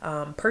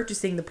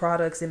purchasing the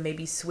products and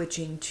maybe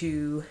switching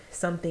to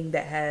something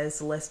that has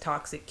less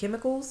toxic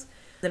chemicals.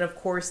 Then of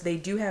course they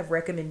do have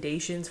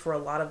recommendations for a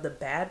lot of the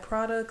bad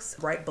products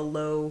right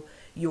below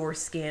your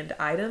scanned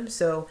items.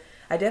 So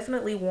I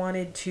definitely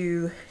wanted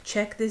to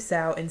check this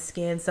out and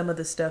scan some of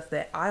the stuff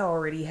that I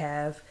already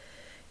have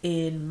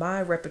in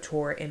my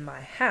repertoire in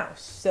my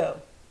house.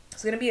 So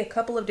it's going to be a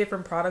couple of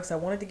different products. I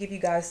wanted to give you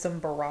guys some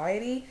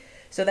variety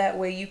so that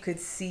way you could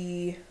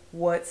see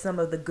what some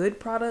of the good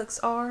products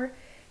are.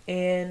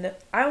 And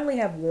I only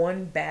have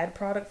one bad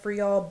product for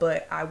y'all,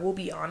 but I will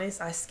be honest,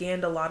 I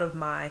scanned a lot of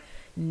my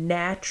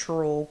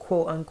natural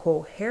quote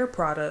unquote hair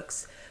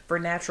products for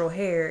natural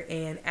hair,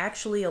 and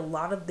actually a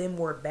lot of them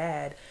were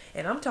bad.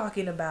 And I'm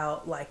talking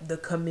about like the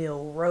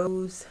Camille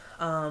Rose,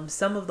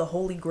 some of the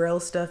Holy Grail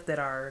stuff that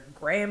our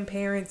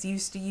grandparents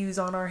used to use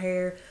on our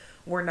hair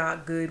were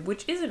not good,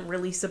 which isn't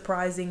really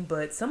surprising,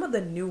 but some of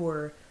the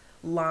newer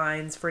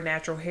lines for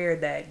natural hair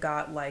that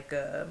got like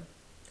a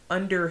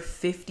under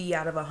 50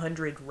 out of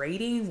 100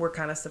 rating were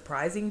kind of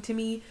surprising to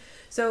me.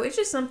 So it's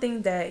just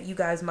something that you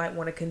guys might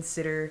want to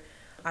consider.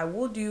 I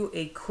will do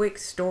a quick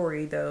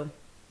story though.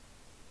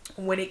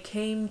 When it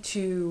came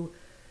to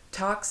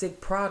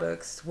toxic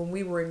products, when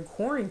we were in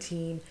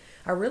quarantine,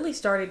 I really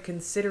started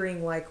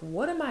considering like,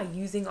 what am I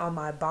using on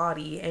my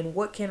body and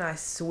what can I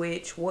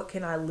switch? What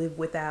can I live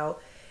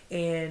without?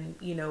 And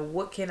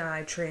what can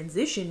I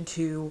transition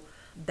to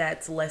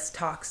that's less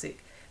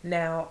toxic?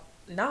 Now,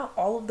 not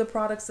all of the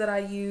products that I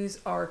use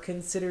are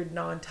considered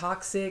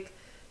non-toxic.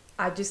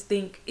 I just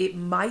think it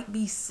might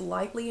be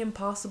slightly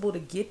impossible to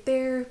get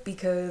there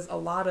because a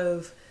lot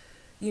of,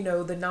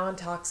 the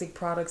non-toxic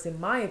products, in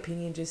my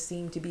opinion, just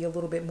seem to be a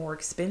little bit more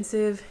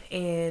expensive.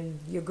 And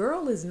your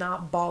girl is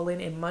not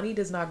balling and money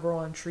does not grow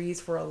on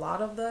trees for a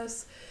lot of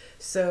us.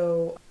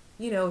 So,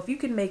 if you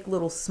can make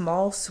little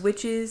small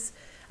switches,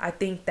 I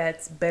think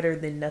that's better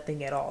than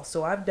nothing at all.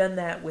 So I've done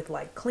that with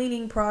like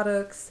cleaning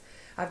products.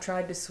 I've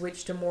tried to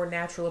switch to more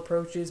natural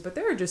approaches, but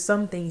there are just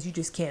some things you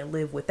just can't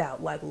live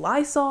without, like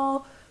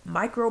Lysol,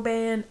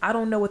 Microban. I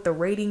don't know what the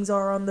ratings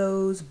are on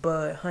those,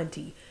 but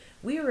hunty,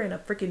 we are in a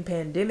freaking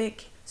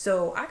pandemic,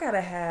 so I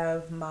gotta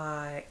have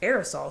my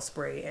aerosol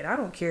spray, and I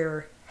don't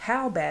care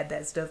how bad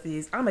that stuff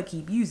is, I'm gonna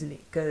keep using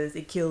it because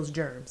it kills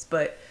germs.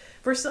 But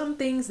for some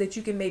things that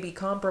you can maybe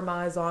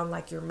compromise on,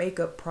 like your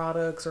makeup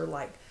products or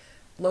like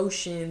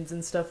lotions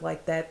and stuff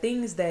like that,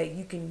 things that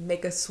you can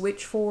make a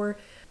switch for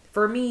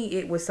me,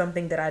 it was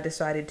something that I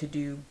decided to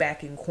do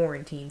back in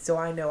quarantine. So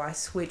I know I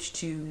switched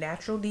to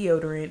natural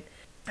deodorant.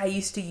 I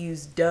used to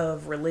use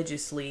Dove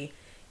religiously,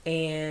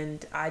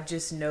 and I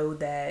just know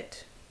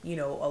that, a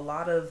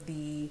lot of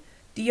the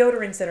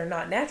deodorants that are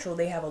not natural,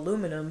 they have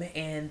aluminum,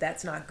 and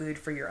that's not good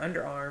for your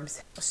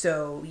underarms.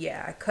 So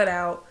yeah, I cut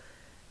out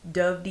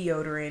Dove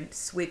deodorant,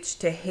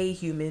 switched to Hey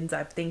Humans.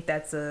 I think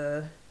that's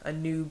a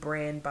new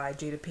brand by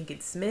Jada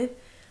Pinkett Smith.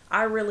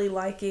 I really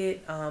like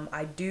it.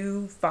 I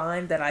do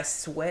find that I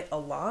sweat a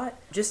lot,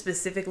 just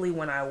specifically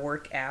when I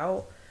work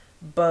out.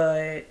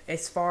 But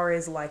as far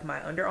as like my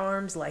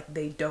underarms, like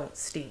they don't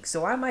stink.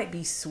 So I might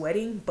be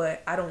sweating,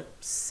 but I don't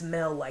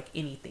smell like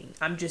anything.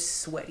 I'm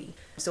just sweaty.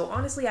 So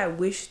honestly, I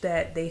wish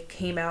that they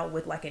came out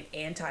with like an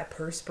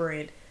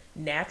antiperspirant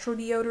natural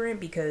deodorant,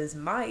 because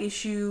my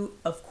issue,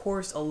 of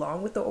course,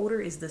 along with the odor,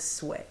 is the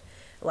sweat.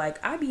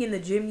 Like I be in the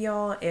gym,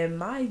 y'all, and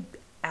my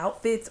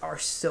outfits are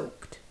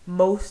soaked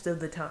most of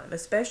the time,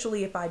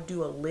 especially if I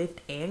do a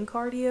lift and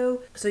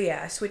cardio. So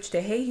yeah, I switched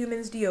to Hey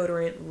Humans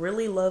deodorant.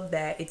 Really love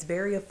that. It's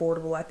very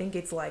affordable. I think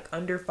it's like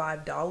under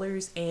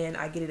 $5 and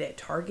I get it at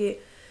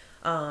Target.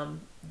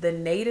 The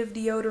native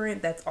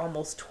deodorant, that's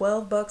almost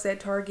 $12 at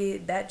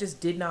Target. That just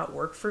did not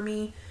work for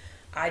me.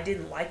 I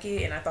didn't like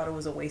it and I thought it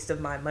was a waste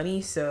of my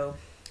money. So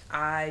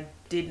I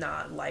did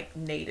not like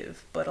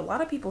native, but a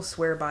lot of people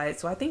swear by it.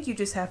 So I think you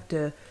just have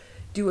to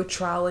do a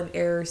trial and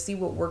error, see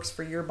what works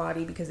for your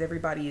body because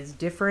everybody is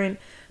different.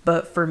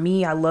 But for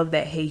me, I love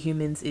that Hey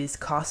Humans is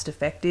cost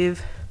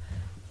effective.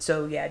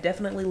 So yeah,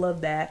 definitely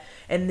love that.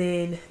 And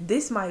then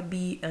this might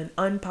be an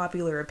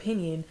unpopular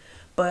opinion,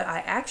 but I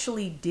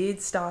actually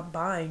did stop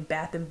buying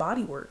Bath and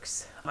Body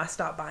Works. I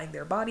stopped buying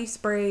their body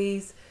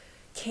sprays,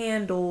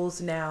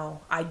 candles. Now,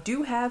 I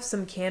do have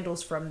some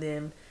candles from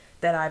them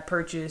that I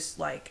purchased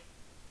like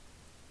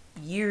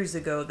years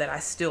ago that I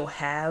still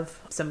have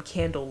some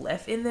candle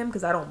left in them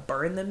because I don't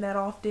burn them that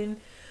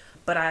often.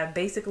 But I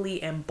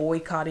basically am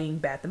boycotting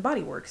Bath and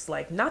Body Works.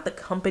 Like, not the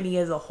company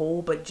as a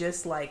whole, but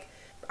just like,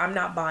 I'm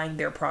not buying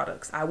their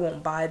products. I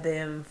won't buy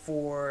them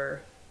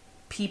for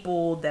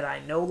people that I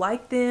know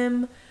like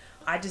them.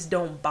 I just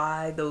don't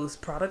buy those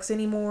products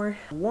anymore.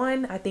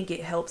 One, I think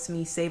it helps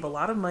me save a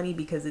lot of money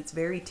because it's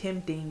very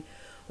tempting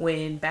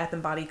when Bath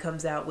and Body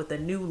comes out with a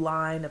new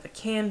line of a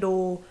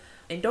candle.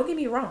 And don't get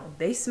me wrong,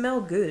 they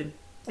smell good.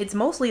 It's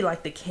mostly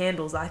like the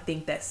candles, I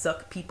think, that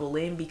suck people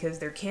in because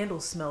their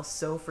candles smell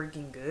so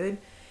freaking good.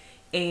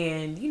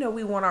 And, you know,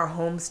 we want our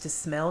homes to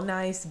smell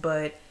nice,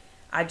 but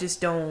I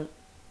just don't,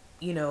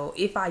 you know,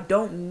 if I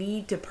don't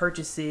need to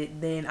purchase it,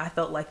 then I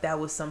felt like that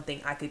was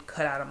something I could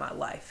cut out of my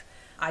life.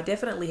 I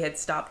definitely had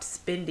stopped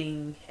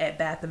spending at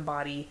Bath and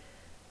Body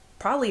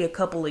probably a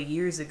couple of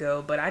years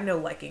ago, but I know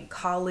like in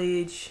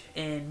college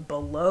and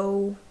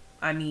below,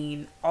 I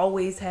mean,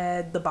 always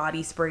had the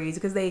body sprays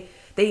because they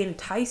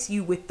entice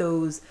you with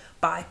those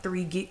buy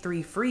 3 get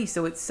 3 free.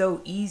 So it's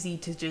so easy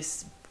to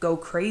just go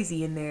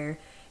crazy in there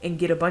and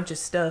get a bunch of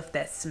stuff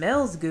that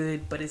smells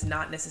good but is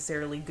not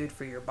necessarily good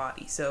for your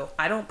body. So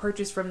I don't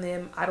purchase from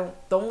them.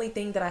 The only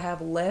thing that I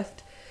have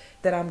left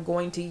that I'm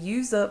going to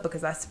use up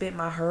because I spent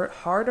my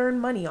hard-earned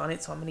money on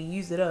it, so I'm going to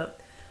use it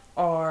up,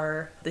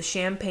 are the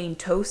champagne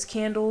toast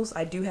candles.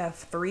 I do have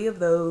 3 of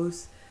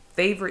those.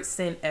 Favorite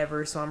scent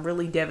ever, so I'm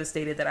really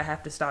devastated that I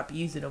have to stop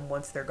using them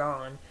once they're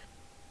gone.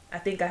 I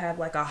think I have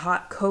like a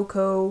hot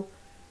cocoa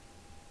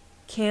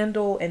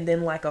candle and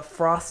then like a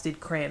frosted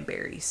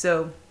cranberry.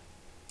 So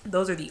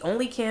those are the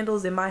only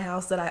candles in my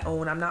house that I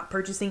own. I'm not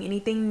purchasing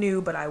anything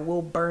new, but I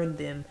will burn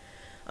them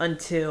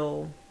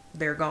until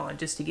they're gone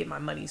just to get my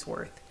money's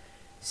worth.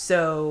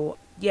 So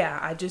yeah,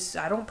 I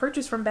don't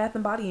purchase from Bath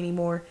and Body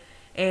anymore.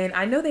 And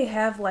I know they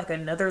have like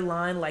another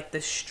line, like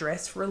the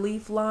stress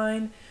relief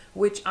line,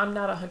 which I'm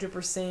not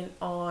 100%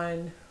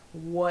 on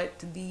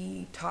what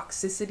the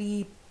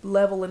toxicity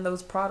level in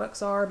those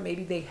products are.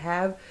 Maybe they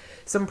have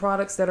some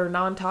products that are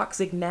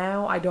non-toxic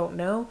now. I don't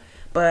know.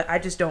 But I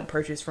just don't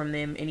purchase from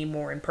them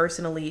anymore. And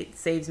personally, it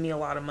saves me a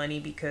lot of money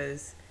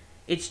because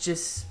it's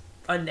just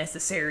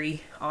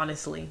unnecessary,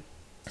 honestly.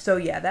 So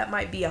yeah, that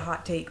might be a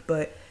hot take,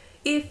 but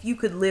if you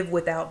could live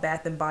without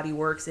Bath and Body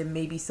Works and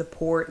maybe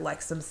support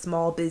like some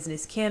small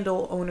business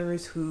candle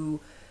owners who,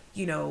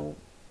 you know,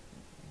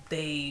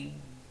 I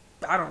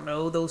don't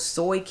know, those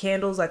soy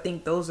candles, I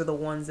think those are the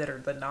ones that are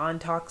the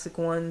non-toxic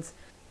ones.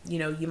 You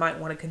know, you might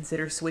want to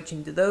consider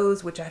switching to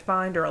those, which I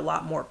find are a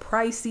lot more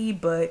pricey,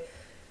 but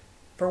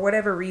for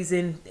whatever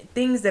reason,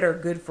 things that are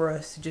good for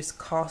us just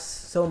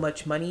cost so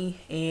much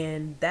money,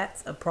 and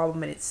that's a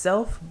problem in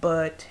itself,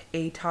 but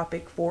a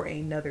topic for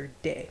another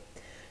day.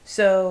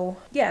 So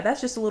yeah,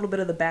 that's just a little bit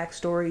of the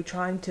backstory,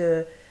 trying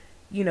to,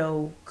 you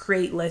know,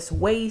 create less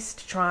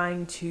waste,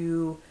 trying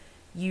to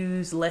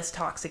use less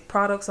toxic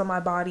products on my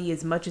body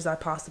as much as I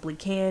possibly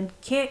can.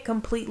 Can't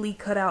completely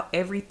cut out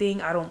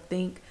everything, I don't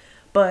think,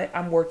 but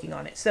I'm working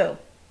on it. So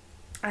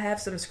I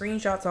have some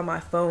screenshots on my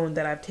phone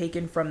that I've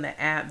taken from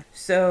the app.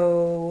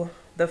 So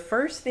the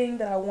first thing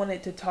that I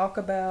wanted to talk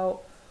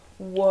about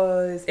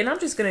was, and I'm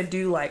just going to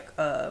do like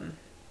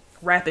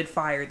rapid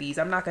fire these.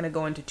 I'm not going to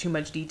go into too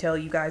much detail.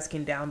 You guys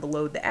can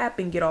download the app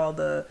and get all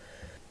the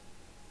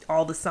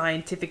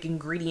scientific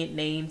ingredient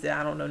names that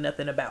I don't know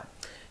nothing about.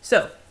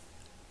 So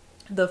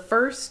the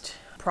first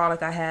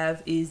product I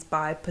have is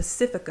by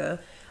Pacifica.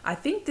 I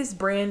think this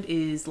brand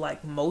is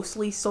like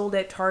mostly sold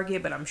at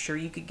Target, but I'm sure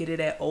you could get it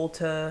at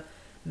Ulta,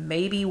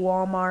 maybe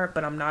Walmart,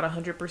 but I'm not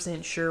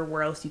 100% sure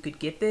where else you could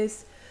get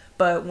this.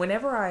 But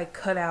whenever I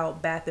cut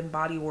out Bath and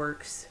Body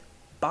Works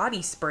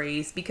body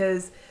sprays,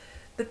 because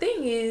the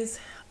thing is,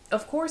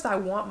 of course I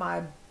want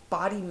my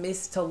body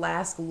mist to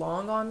last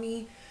long on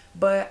me,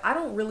 but I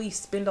don't really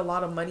spend a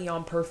lot of money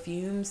on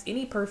perfumes.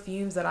 Any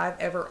perfumes that I've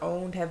ever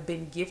owned have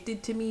been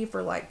gifted to me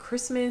for like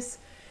Christmas.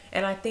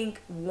 And I think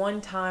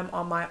one time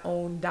on my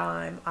own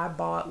dime, I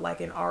bought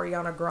like an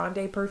Ariana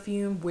Grande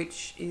perfume,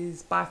 which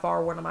is by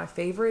far one of my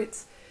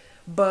favorites.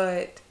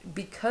 But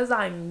because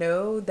I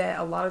know that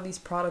a lot of these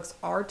products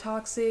are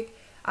toxic,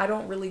 I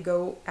don't really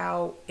go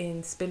out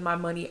and spend my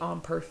money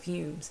on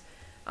perfumes.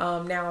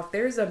 Now, if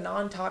there's a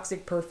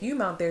non-toxic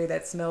perfume out there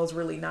that smells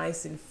really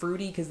nice and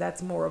fruity, because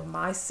that's more of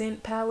my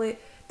scent palette,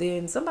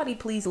 then somebody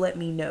please let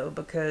me know,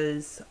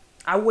 because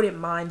I wouldn't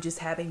mind just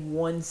having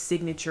one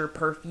signature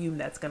perfume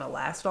that's gonna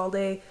last all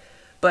day.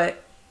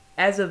 But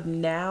as of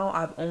now,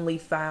 I've only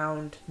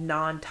found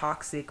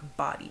non-toxic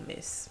body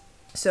mists.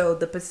 So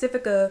the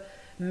Pacifica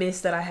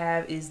mist that I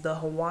have is the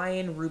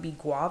Hawaiian Ruby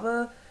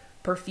Guava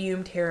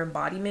perfumed hair and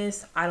body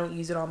mist. I don't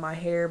use it on my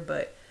hair,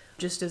 but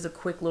just as a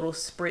quick little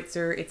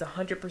spritzer, it's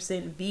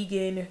 100%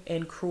 vegan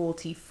and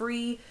cruelty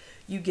free.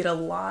 You get a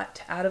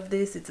lot out of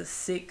this. It's a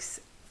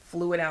 6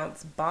 fluid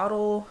ounce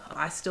bottle.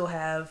 I still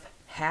have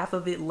half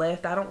of it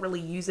left. I don't really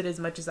use it as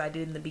much as I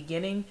did in the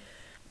beginning.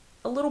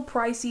 A little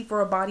pricey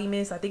for a body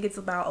mist. I think it's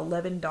about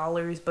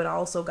 $11, but I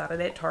also got it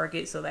at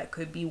Target, so that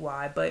could be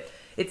why. But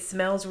it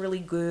smells really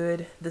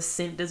good. The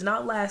scent does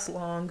not last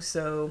long,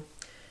 so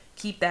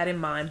keep that in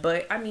mind.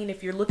 But I mean,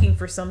 if you're looking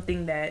for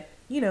something that,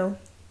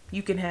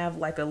 you can have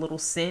like a little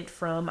scent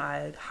from,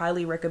 I'd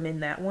highly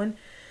recommend that one.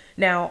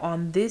 Now,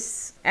 on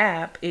this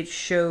app, it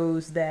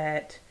shows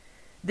that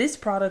this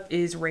product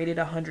is rated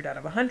 100 out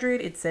of 100.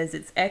 It says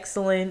it's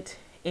excellent,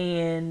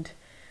 and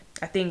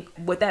I think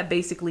what that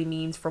basically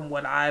means, from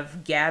what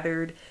I've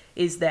gathered,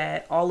 is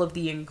that all of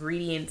the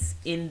ingredients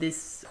in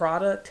this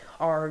product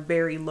are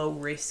very low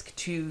risk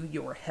to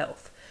your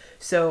health.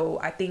 So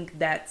I think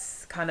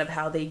that's kind of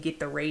how they get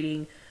the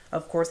rating.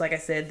 Of course, like I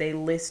said, they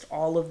list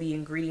all of the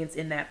ingredients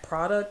in that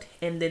product,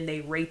 and then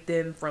they rate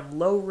them from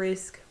low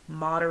risk,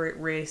 moderate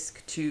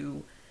risk,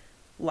 to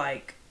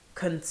like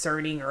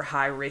concerning or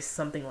high risk,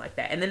 something like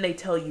that. And then they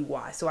tell you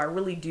why. So I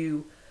really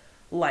do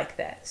like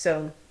that.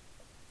 So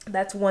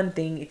that's one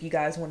thing, if you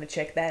guys want to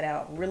check that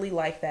out. Really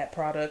like that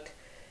product.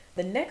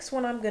 The next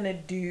one I'm going to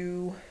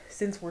do,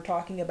 since we're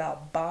talking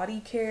about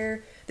body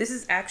care, this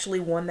is actually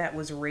one that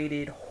was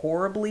rated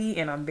horribly,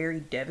 and I'm very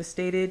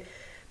devastated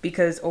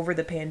because over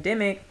the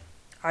pandemic,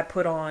 I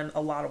put on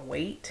a lot of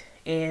weight.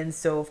 And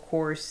so, of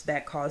course,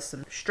 that caused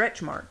some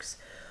stretch marks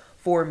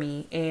for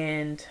me.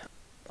 And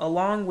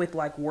along with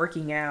like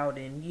working out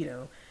and,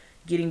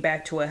 getting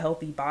back to a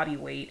healthy body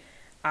weight,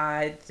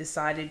 I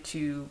decided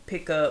to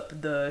pick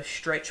up the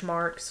Stretch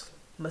Marks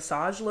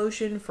massage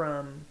lotion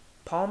from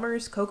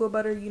Palmer's Cocoa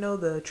Butter,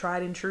 the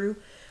tried and true.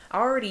 I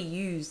already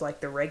use like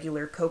the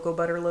regular cocoa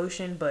butter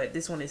lotion, but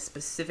this one is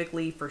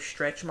specifically for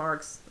stretch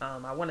marks.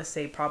 I want to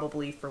say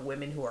probably for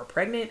women who are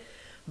pregnant,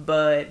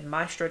 but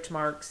my stretch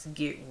marks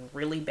get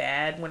really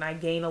bad when I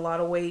gain a lot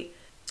of weight.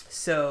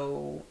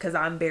 So, because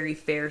I'm very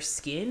fair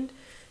skinned,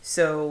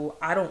 so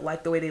I don't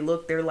like the way they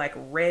look. They're like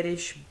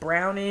reddish,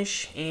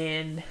 brownish,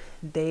 and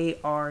they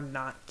are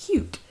not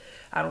cute.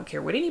 I don't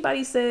care what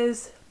anybody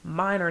says,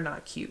 mine are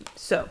not cute.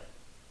 So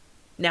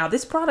now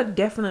this product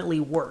definitely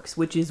works,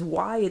 which is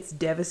why it's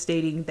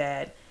devastating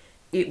that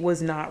it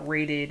was not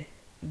rated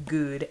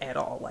good at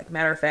all. Like,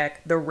 matter of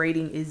fact, the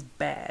rating is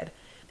bad.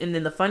 And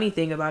then the funny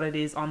thing about it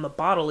is, on the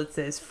bottle it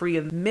says free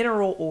of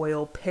mineral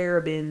oil,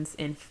 parabens,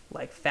 and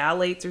like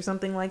phthalates or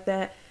something like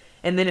that.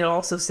 And then it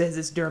also says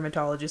it's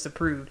dermatologist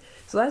approved.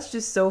 So that's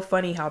just so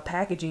funny how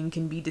packaging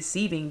can be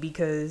deceiving,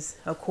 because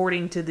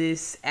according to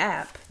this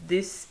app,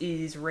 this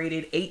is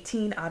rated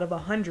 18 out of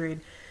 100.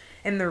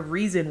 And the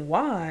reason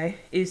why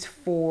is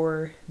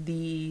for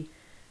the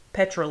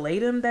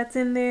petrolatum that's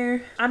in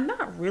there. I'm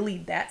not really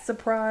that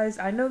surprised.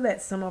 I know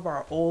that some of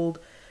our old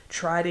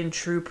tried and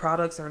true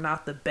products are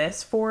not the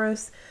best for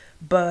us,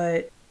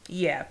 but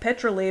yeah,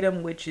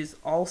 petrolatum, which is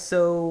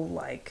also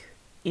like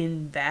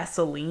in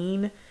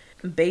Vaseline,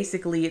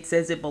 basically it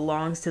says it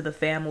belongs to the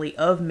family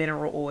of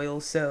mineral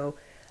oils. So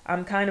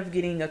I'm kind of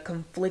getting a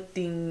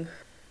conflicting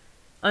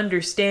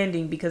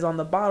understanding, because on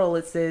the bottle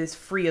it says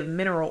free of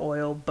mineral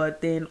oil, but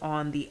then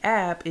on the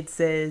app it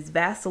says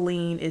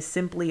Vaseline is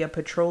simply a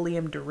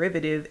petroleum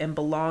derivative and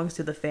belongs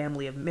to the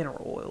family of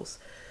mineral oils.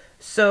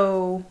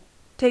 So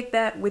take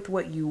that with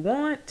what you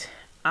want.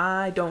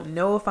 I don't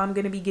know if I'm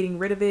going to be getting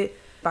rid of it.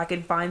 If I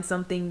can find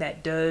something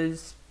that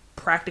does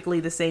practically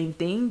the same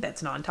thing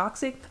that's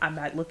non-toxic, I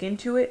might look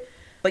into it.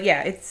 But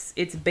yeah,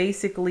 it's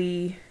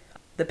basically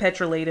the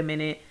petrolatum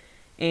in it.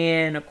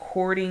 And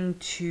according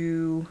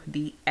to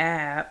the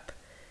app,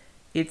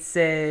 it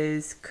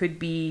says could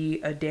be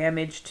a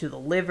damage to the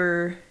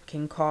liver,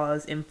 can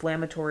cause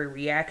inflammatory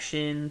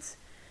reactions,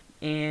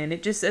 and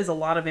it just says a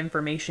lot of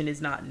information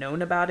is not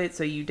known about it.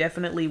 So you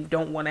definitely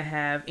don't want to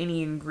have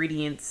any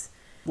ingredients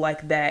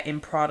like that in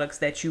products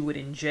that you would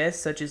ingest,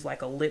 such as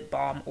like a lip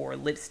balm or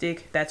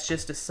lipstick. That's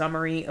just a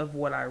summary of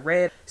what I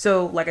read.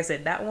 So like I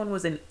said, that one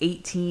was an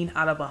 18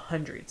 out of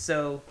 100.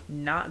 So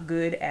not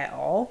good at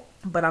all,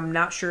 but I'm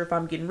not sure if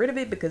I'm getting rid of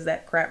it because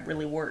that crap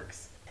really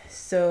works.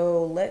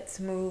 So let's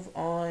move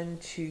on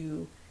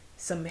to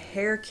some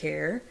hair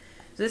care.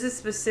 So this is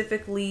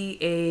specifically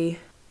a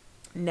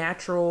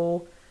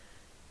natural,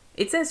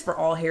 it says for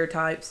all hair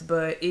types,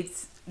 but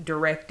it's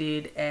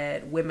directed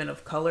at women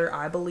of color,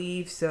 I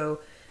believe. So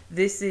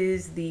this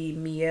is the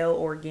Miele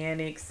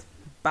Organics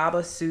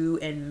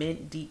Babassu and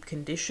Mint Deep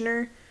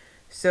Conditioner.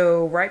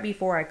 So right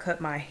before I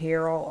cut my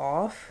hair all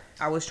off,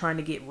 I was trying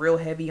to get real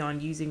heavy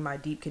on using my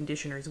deep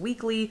conditioners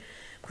weekly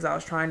because I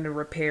was trying to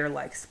repair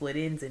like split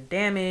ends and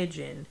damage.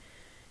 And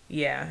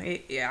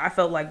I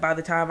felt like by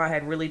the time I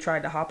had really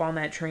tried to hop on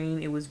that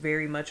train, it was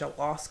very much a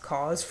lost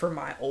cause for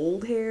my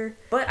old hair.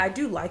 But I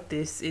do like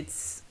this. It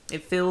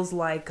feels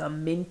like a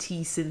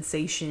minty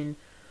sensation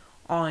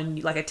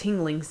like a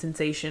tingling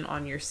sensation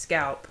on your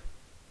scalp.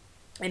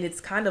 And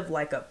it's kind of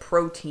like a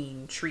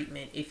protein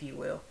treatment, if you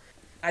will.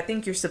 I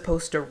think you're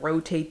supposed to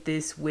rotate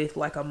this with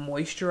like a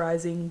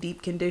moisturizing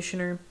deep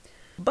conditioner.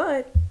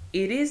 But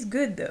it is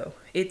good though.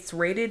 It's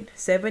rated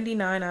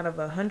 79 out of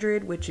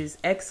 100, which is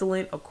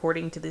excellent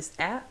according to this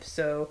app.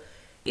 So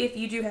if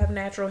you do have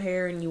natural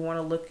hair and you want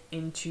to look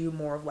into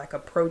more of like a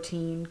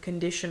protein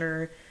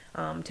conditioner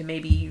to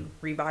maybe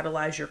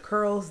revitalize your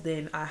curls,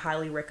 then I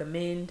highly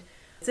recommend.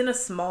 It's in a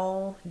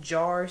small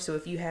jar, so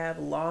if you have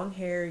long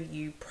hair,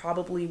 you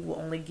probably will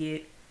only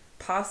get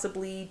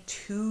possibly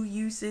 2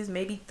 uses,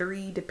 maybe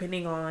 3,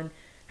 depending on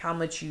how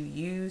much you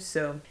use.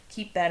 So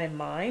keep that in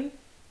mind.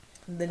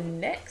 The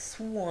next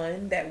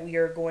one that we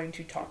are going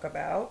to talk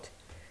about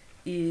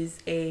is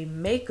a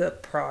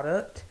makeup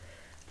product.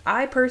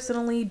 I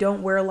personally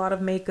don't wear a lot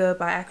of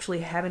makeup. I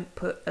actually haven't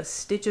put a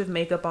stitch of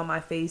makeup on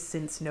my face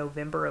since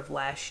November of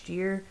last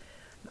year.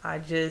 I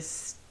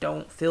just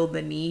don't feel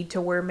the need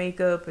to wear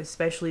makeup,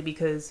 especially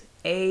because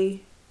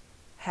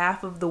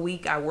half of the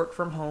week I work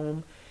from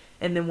home,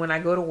 and then when I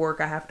go to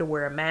work I have to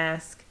wear a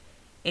mask,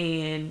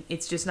 and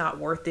it's just not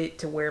worth it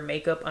to wear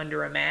makeup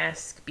under a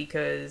mask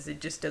because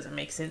it just doesn't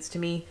make sense to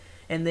me.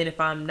 And then if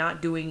I'm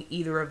not doing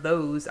either of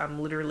those,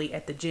 I'm literally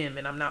at the gym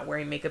and I'm not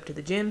wearing makeup to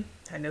the gym.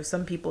 I know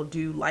some people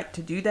do like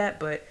to do that,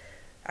 but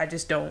I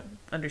just don't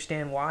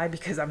understand why,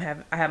 because I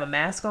have a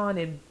mask on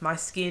and my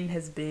skin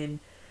has been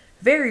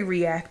very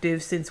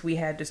reactive since we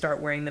had to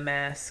start wearing the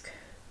mask,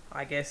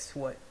 I guess,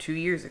 2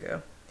 years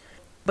ago.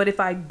 But if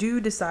I do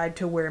decide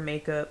to wear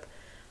makeup,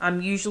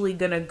 I'm usually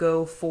gonna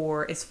go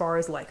for, as far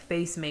as like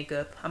face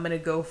makeup, I'm gonna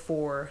go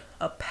for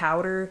a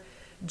powder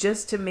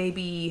just to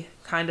maybe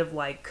kind of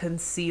like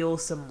conceal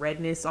some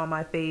redness on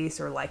my face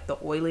or like the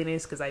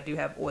oiliness, because I do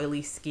have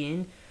oily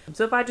skin.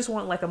 So if I just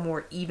want like a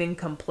more even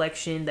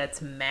complexion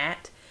that's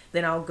matte,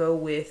 then I'll go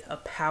with a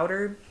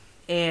powder.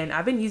 And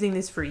I've been using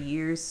this for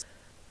years.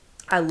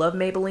 I love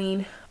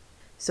Maybelline.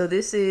 So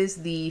this is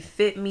the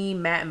Fit Me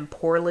Matte and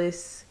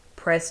Poreless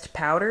Pressed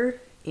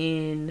Powder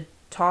in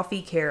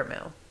Toffee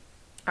Caramel.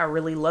 I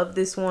really love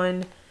this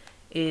one.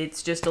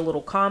 It's just a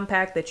little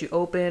compact that you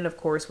open, of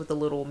course, with a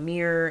little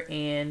mirror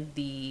and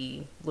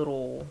the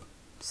little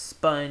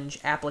sponge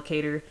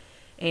applicator.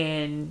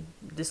 And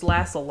this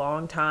lasts a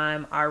long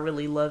time. I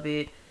really love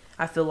it.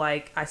 I feel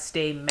like I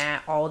stay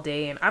matte all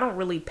day, and I don't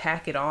really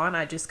pack it on.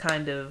 I just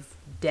kind of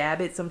dab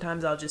it.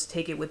 Sometimes I'll just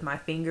take it with my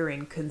finger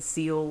and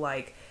conceal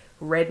like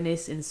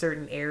redness in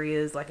certain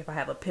areas, like if I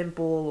have a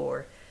pimple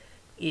or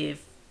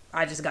if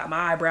I just got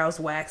my eyebrows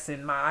waxed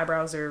and my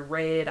eyebrows are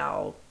red,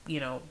 I'll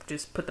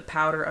just put the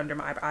powder under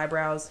my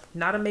eyebrows.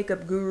 Not a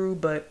makeup guru,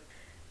 but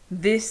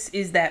this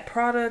is that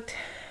product.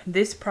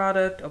 This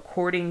product,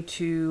 according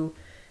to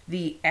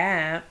the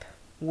app,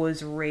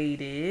 was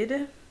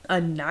rated a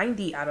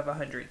 90 out of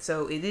 100.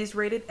 So it is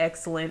rated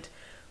excellent,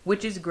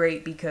 which is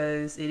great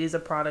because it is a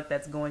product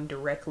that's going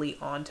directly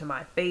onto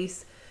my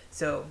face.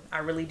 So I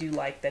really do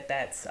like that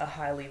that's a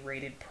highly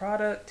rated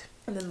product.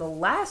 And then the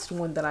last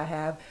one that I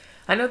have,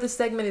 I know this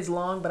segment is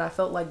long, but I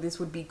felt like this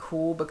would be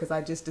cool because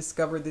I just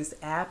discovered this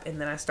app and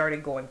then I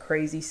started going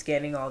crazy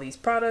scanning all these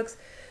products.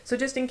 So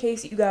just in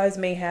case you guys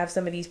may have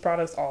some of these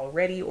products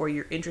already or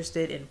you're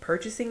interested in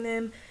purchasing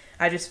them,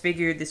 I just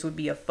figured this would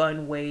be a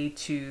fun way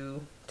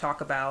to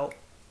talk about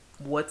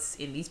what's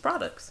in these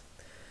products.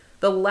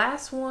 The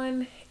last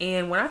one,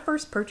 and when I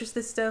first purchased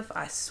this stuff,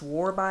 I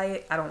swore by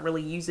it. I don't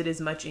really use it as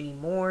much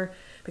anymore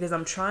because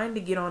I'm trying to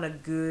get on a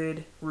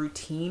good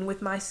routine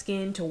with my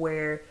skin to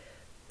where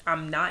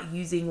I'm not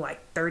using like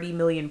 30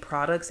 million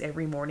products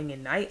every morning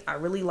and night. I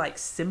really like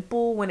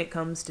simple when it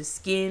comes to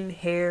skin,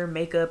 hair,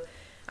 makeup.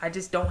 I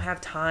just don't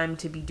have time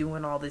to be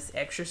doing all this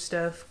extra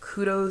stuff.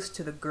 Kudos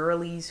to the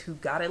girlies who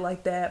got it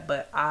like that,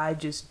 but I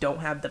just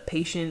don't have the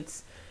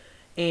patience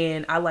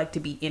and I like to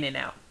be in and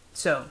out.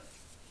 So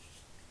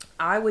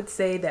I would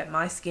say that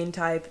my skin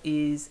type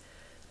is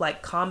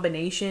like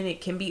combination.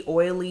 It can be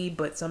oily,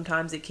 but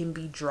sometimes it can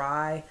be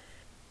dry.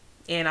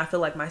 And I feel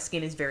like my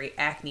skin is very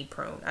acne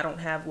prone. I don't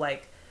have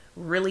like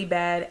really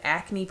bad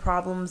acne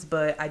problems,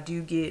 but I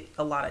do get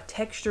a lot of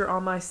texture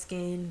on my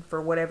skin for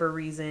whatever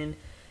reason.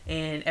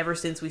 And ever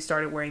since we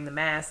started wearing the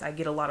mask, I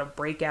get a lot of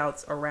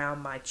breakouts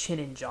around my chin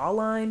and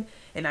jawline.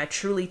 And I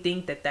truly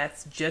think that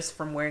that's just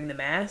from wearing the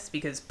mask,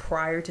 because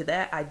prior to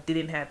that, I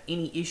didn't have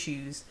any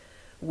issues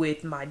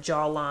with my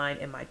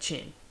jawline and my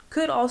chin.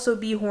 Could also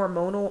be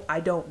hormonal. I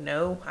don't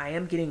know. I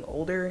am getting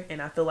older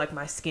and I feel like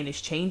my skin is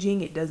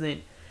changing. It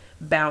doesn't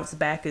bounce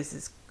back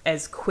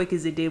as quick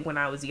as it did when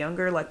I was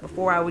younger. Like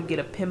before, I would get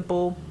a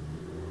pimple.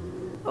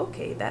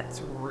 Okay,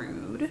 that's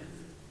rude.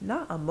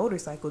 Not a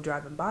motorcycle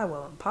driving by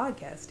while I'm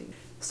podcasting.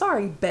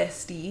 Sorry,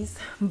 besties.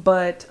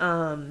 But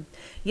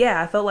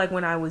yeah, I felt like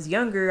when I was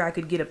younger, I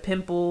could get a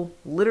pimple,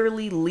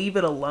 literally leave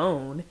it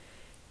alone,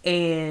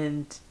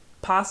 and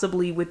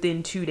possibly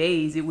within 2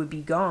 days it would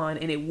be gone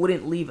and it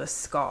wouldn't leave a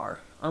scar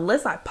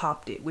unless I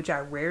popped it, which I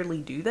rarely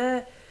do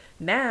that.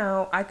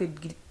 Now I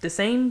could get, the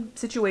same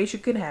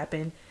situation could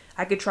happen.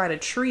 I could try to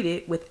treat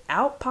it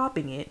without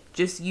popping it,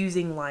 just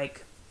using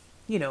like,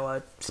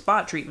 a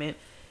spot treatment,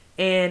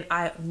 and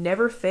I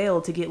never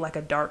fail to get like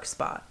a dark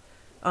spot.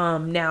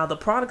 Now the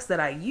products that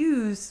I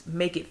use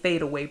make it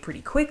fade away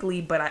pretty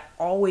quickly, but I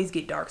always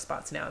get dark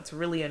spots now. It's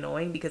really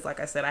annoying because, like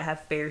I said, I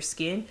have fair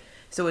skin,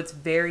 so it's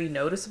very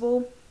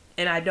noticeable,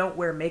 and I don't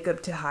wear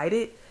makeup to hide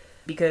it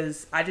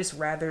because I just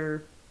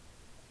rather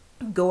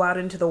go out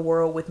into the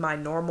world with my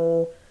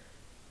normal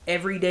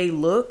everyday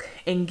look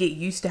and get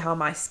used to how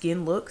my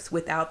skin looks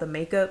without the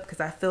makeup, because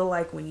I feel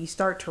like when you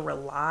start to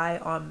rely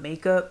on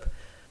makeup,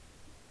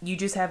 you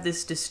just have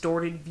this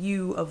distorted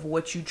view of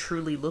what you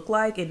truly look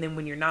like, and then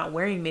when you're not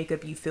wearing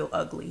makeup you feel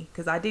ugly.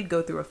 Because I did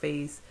go through a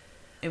phase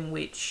in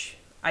which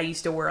I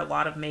used to wear a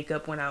lot of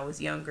makeup when I was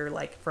younger,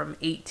 like from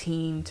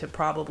 18 to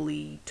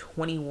probably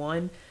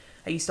 21.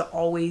 I used to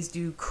always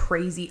do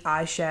crazy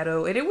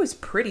eyeshadow, and it was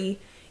pretty.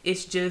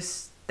 It's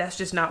just, that's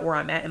just not where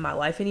I'm at in my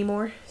life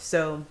anymore.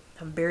 So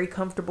I'm very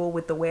comfortable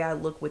with the way I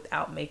look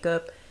without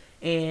makeup,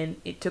 and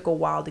it took a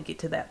while to get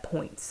to that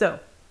point. So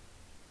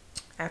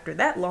after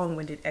that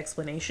long-winded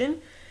explanation,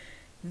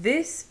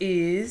 this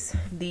is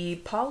the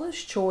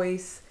Paula's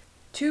Choice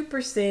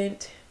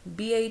 2%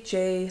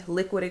 BHA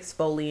liquid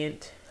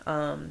exfoliant,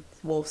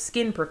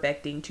 skin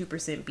perfecting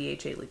 2%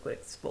 BHA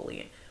liquid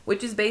exfoliant,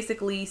 which is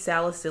basically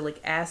salicylic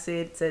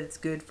acid. It says it's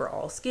good for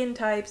all skin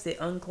types. It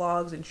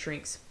unclogs and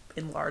shrinks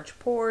enlarged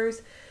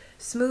pores,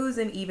 smooths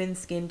and even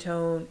skin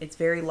tone. It's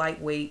very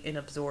lightweight and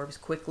absorbs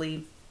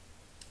quickly.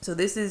 So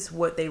this is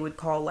what they would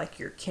call like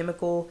your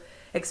chemical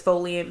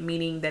exfoliant,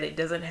 meaning that it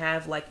doesn't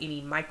have like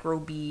any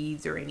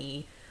microbeads or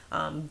any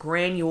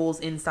granules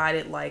inside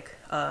it, like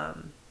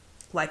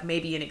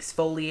maybe an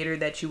exfoliator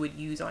that you would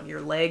use on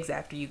your legs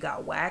after you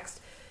got waxed.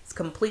 It's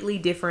completely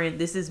different.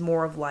 This is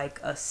more of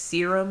like a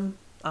serum.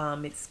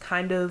 It's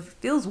kind of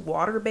feels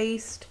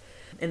water-based.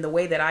 And the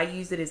way that I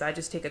use it is I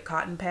just take a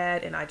cotton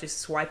pad and I just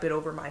swipe it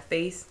over my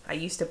face. I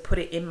used to put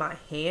it in my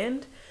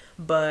hand,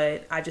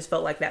 but I just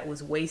felt like that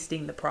was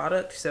wasting the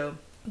product. So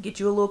get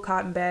you a little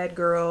cotton pad,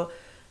 girl.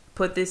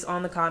 Put this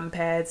on the cotton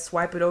pad,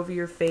 swipe it over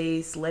your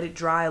face, let it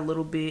dry a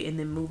little bit, and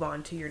then move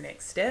on to your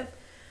next step.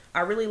 I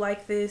really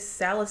like this.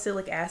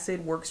 Salicylic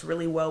acid works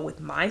really well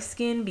with my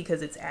skin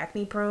because it's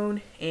acne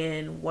prone,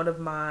 and one of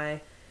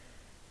my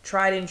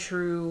tried and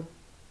true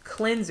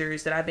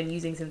cleansers that I've been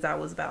using since I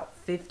was about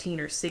 15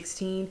 or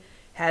 16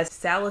 has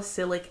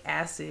salicylic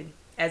acid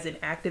as an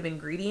active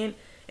ingredient,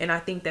 and I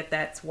think that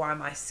that's why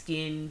my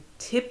skin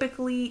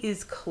typically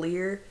is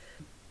clear,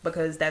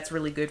 because that's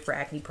really good for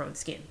acne prone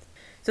skin.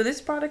 So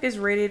this product is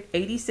rated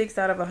 86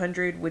 out of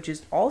 100, which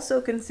is also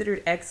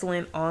considered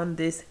excellent on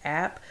this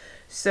app.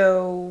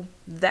 So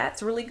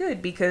that's really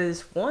good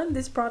because, one,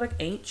 this product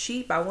ain't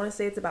cheap. I want to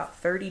say it's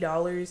about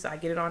 $30. I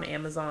get it on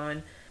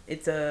Amazon.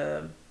 It's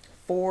a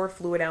 4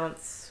 fluid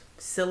ounce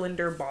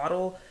cylinder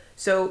bottle,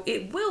 so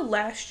it will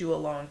last you a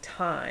long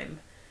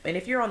time. And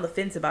if you're on the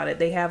fence about it,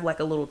 they have like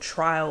a little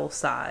trial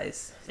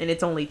size, and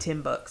it's only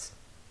 $10.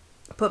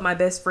 I put my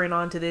best friend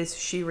onto this.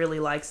 She really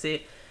likes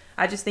it.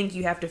 I just think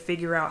you have to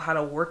figure out how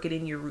to work it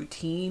in your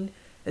routine,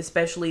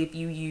 especially if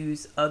you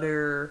use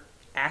other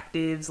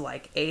actives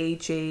like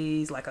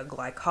AHAs, like a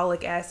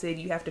glycolic acid.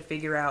 You have to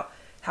figure out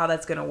how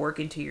that's going to work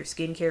into your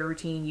skincare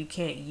routine. You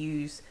can't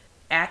use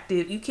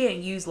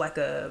like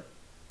a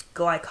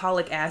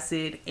glycolic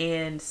acid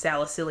and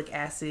salicylic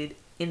acid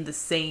in the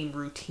same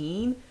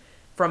routine.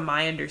 From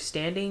my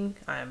understanding,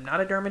 I'm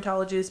not a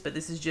dermatologist, but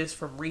this is just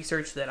from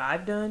research that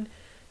I've done.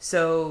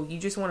 So you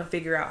just want to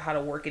figure out how to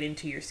work it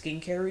into your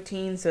skincare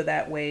routine so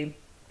that way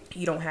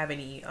you don't have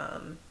any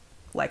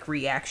like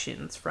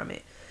reactions from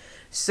it.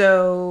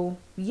 So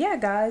yeah,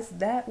 guys,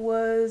 that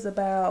was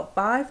about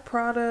 5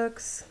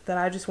 products that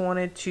I just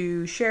wanted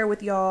to share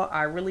with y'all.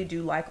 I really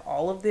do like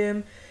all of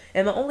them.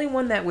 And the only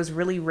one that was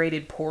really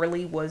rated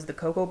poorly was the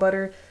cocoa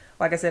butter.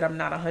 Like I said, I'm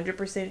not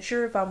 100%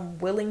 sure if I'm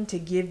willing to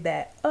give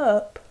that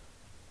up,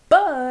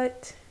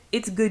 but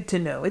it's good to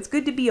know. It's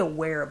good to be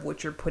aware of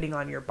what you're putting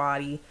on your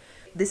body.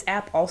 This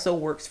app also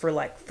works for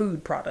like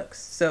food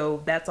products,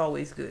 so that's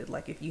always good.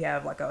 Like if you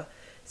have like a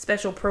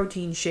special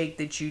protein shake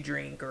that you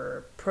drink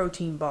or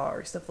protein bar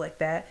or stuff like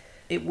that,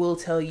 it will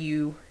tell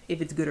you if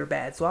it's good or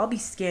bad. So I'll be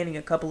scanning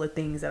a couple of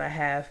things that I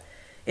have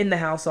in the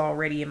house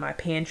already in my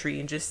pantry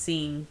and just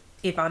seeing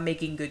if I'm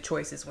making good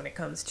choices when it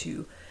comes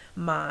to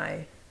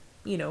my,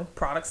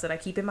 products that I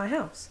keep in my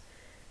house.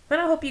 And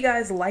I hope you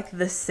guys like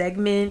this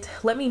segment.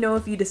 Let me know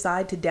if you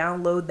decide to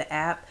download the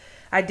app.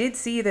 I did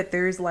see that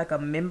there's like a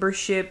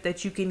membership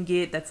that you can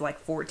get that's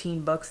like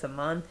 $14 a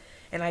month.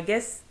 And I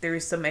guess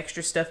there's some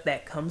extra stuff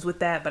that comes with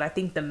that. But I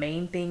think the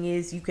main thing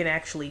is you can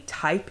actually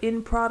type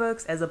in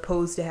products as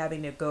opposed to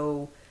having to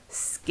go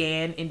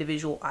scan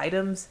individual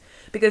items,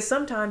 because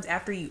sometimes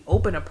after you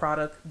open a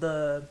product,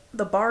 the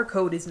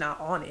barcode is not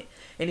on it,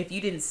 and if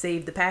you didn't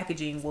save the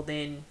packaging, well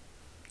then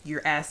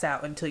you're ass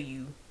out until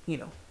you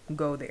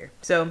go there.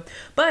 So,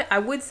 but I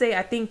would say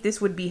I think this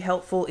would be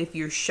helpful if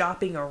you're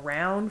shopping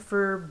around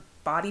for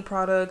body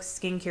products,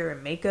 skincare,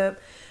 and makeup,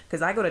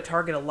 because I go to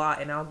Target a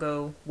lot and I'll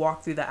go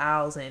walk through the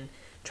aisles and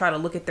try to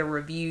look at the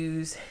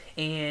reviews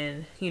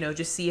and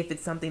just see if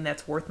it's something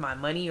that's worth my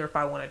money or if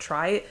I want to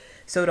try it.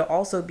 So to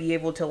also be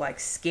able to like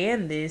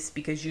scan this,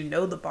 because the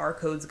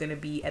barcode's going to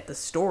be at the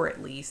store,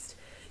 at least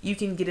you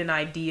can get an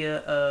idea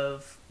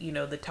of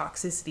the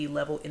toxicity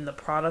level in the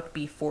product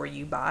before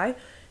you buy.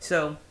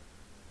 So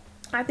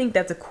I think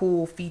that's a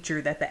cool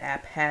feature that the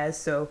app has.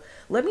 So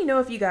let me know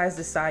if you guys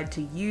decide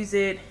to use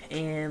it,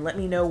 and let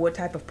me know what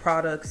type of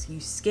products you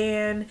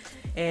scan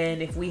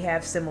and if we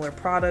have similar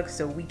products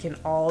so we can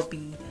all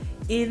be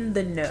in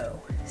the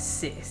know,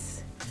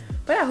 sis.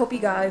 But I hope you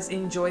guys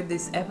enjoyed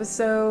this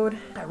episode.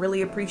 I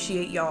really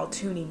appreciate y'all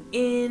tuning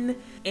in,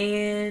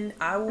 and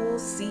I will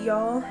see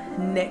y'all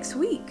next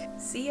week.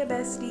 See ya,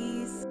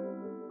 besties.